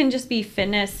 And these can just be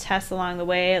fitness tests along the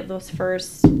way. The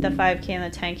 5K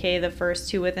and the 10K, the first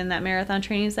 2 within that marathon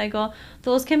training cycle,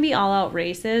 those can be all out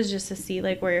races just to see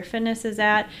like where your fitness is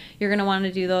at. You're going to want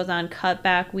to do those on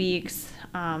cutback weeks,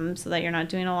 so that you're not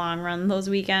doing a long run those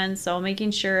weekends. So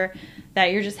making sure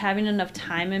that you're just having enough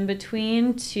time in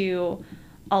between to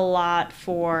allot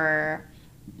for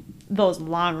those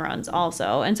long runs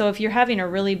also. And so if you're having a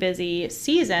really busy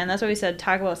season, that's why we said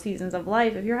talk about seasons of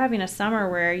life. If you're having a summer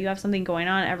where you have something going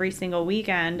on every single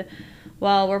weekend,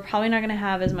 well, we're probably not going to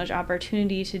have as much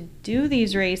opportunity to do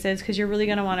these races because you're really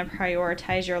going to want to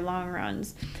prioritize your long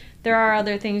runs. There are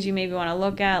other things you maybe want to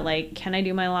look at, like, can I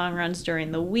do my long runs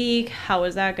during the week? How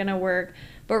is that going to work?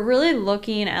 but really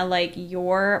looking at like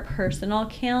your personal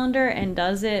calendar and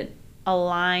does it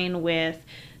align with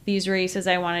these races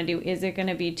I want to do? Is it going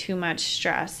to be too much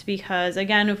stress? Because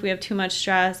again, if we have too much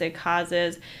stress, it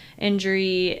causes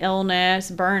injury, illness,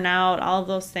 burnout, all of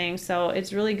those things. So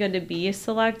it's really good to be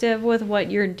selective with what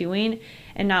you're doing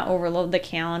and not overload the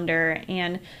calendar.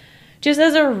 And just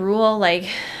as a rule, like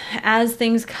as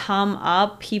things come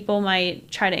up, people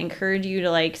might try to encourage you to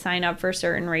like sign up for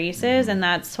certain races, and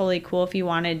that's totally cool if you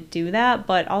want to do that.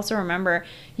 But also remember,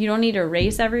 you don't need to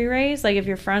race every race. Like if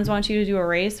your friends want you to do a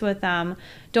race with them,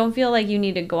 don't feel like you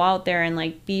need to go out there and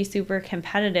like be super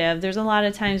competitive. There's a lot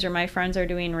of times where my friends are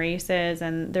doing races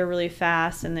and they're really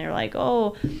fast and they're like,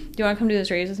 oh, do you want to come do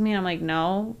this race with me? And I'm like,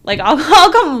 no, like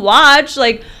I'll come watch,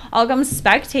 like I'll come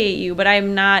spectate you, but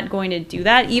I'm not going to do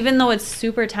that, even though it's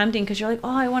super tempting because you're like, oh,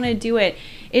 I want to do it.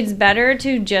 It's better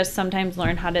to just sometimes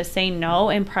learn how to say no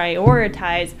and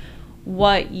prioritize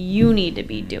what you need to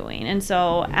be doing. And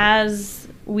so as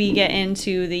we get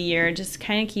into the year, just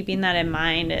kind of keeping that in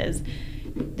mind is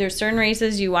there's certain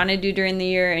races you want to do during the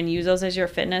year and use those as your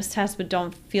fitness test, but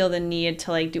don't feel the need to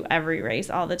like do every race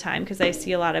all the time, because I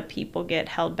see a lot of people get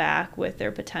held back with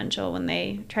their potential when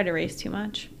they try to race too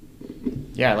much.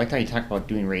 Yeah, I like how you talk about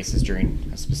doing races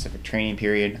during a specific training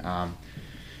period.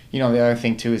 You know, the other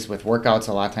thing too is with workouts,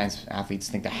 a lot of times athletes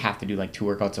think they have to do like 2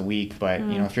 workouts a week, but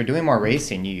you know, if you're doing more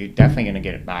racing, you're definitely going to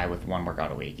get it by with 1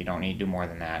 workout a week. You don't need to do more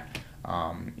than that.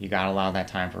 You got to allow that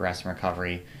time for rest and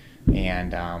recovery.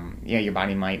 And yeah, your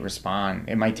body might respond.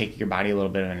 It might take your body a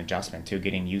little bit of an adjustment to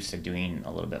getting used to doing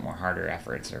a little bit more harder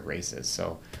efforts or races.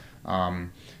 So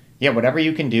yeah, whatever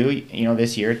you can do, you know,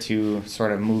 this year to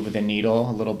sort of move the needle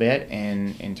a little bit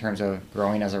in terms of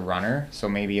growing as a runner. So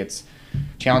maybe it's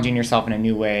challenging yourself in a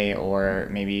new way, or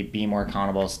maybe being more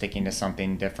accountable, sticking to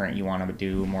something different you want to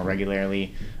do more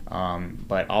regularly.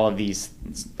 But all these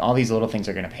little things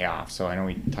are going to pay off. So I know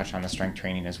we touched on the strength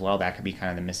training as well. That could be kind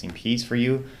of the missing piece for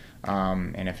you.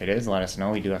 And if it is, let us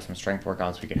know. We do have some strength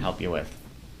workouts we can help you with.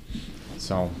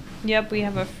 So. Yep, we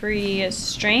have a free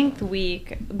strength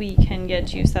week we can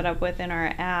get you set up with in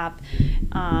our app.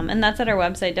 And that's at our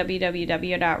website,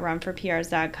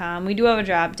 www.runforprs.com. We do have a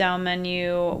drop-down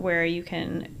menu where you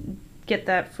can get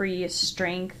that free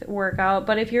strength workout.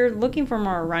 But if you're looking for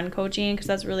more run coaching, because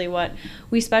that's really what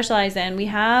we specialize in, we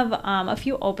have a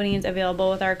few openings available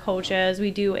with our coaches.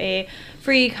 We do a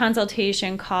free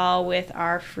consultation call with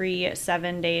our free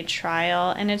 7-day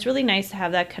trial, and it's really nice to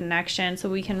have that connection so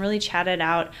we can really chat it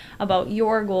out about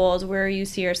your goals, where you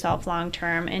see yourself long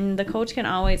term, and the coach can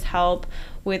always help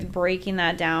with breaking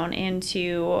that down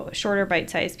into shorter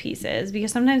bite-sized pieces,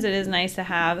 because sometimes it is nice to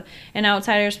have an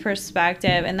outsider's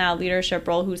perspective in that leadership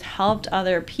role who's helped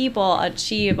other people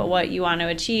achieve what you want to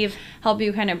achieve, help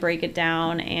you kind of break it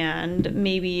down and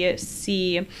maybe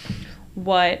see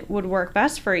what would work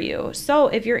best for you. So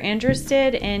if you're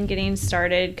interested in getting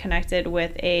started connected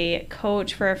with a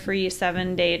coach for a free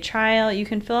 7-day trial, you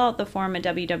can fill out the form at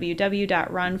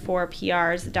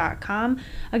www.runforprs.com.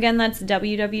 Again, that's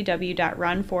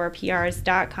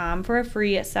www.runforprs.com for a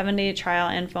free 7-day trial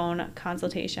and phone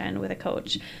consultation with a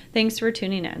coach. Thanks for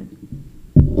tuning in.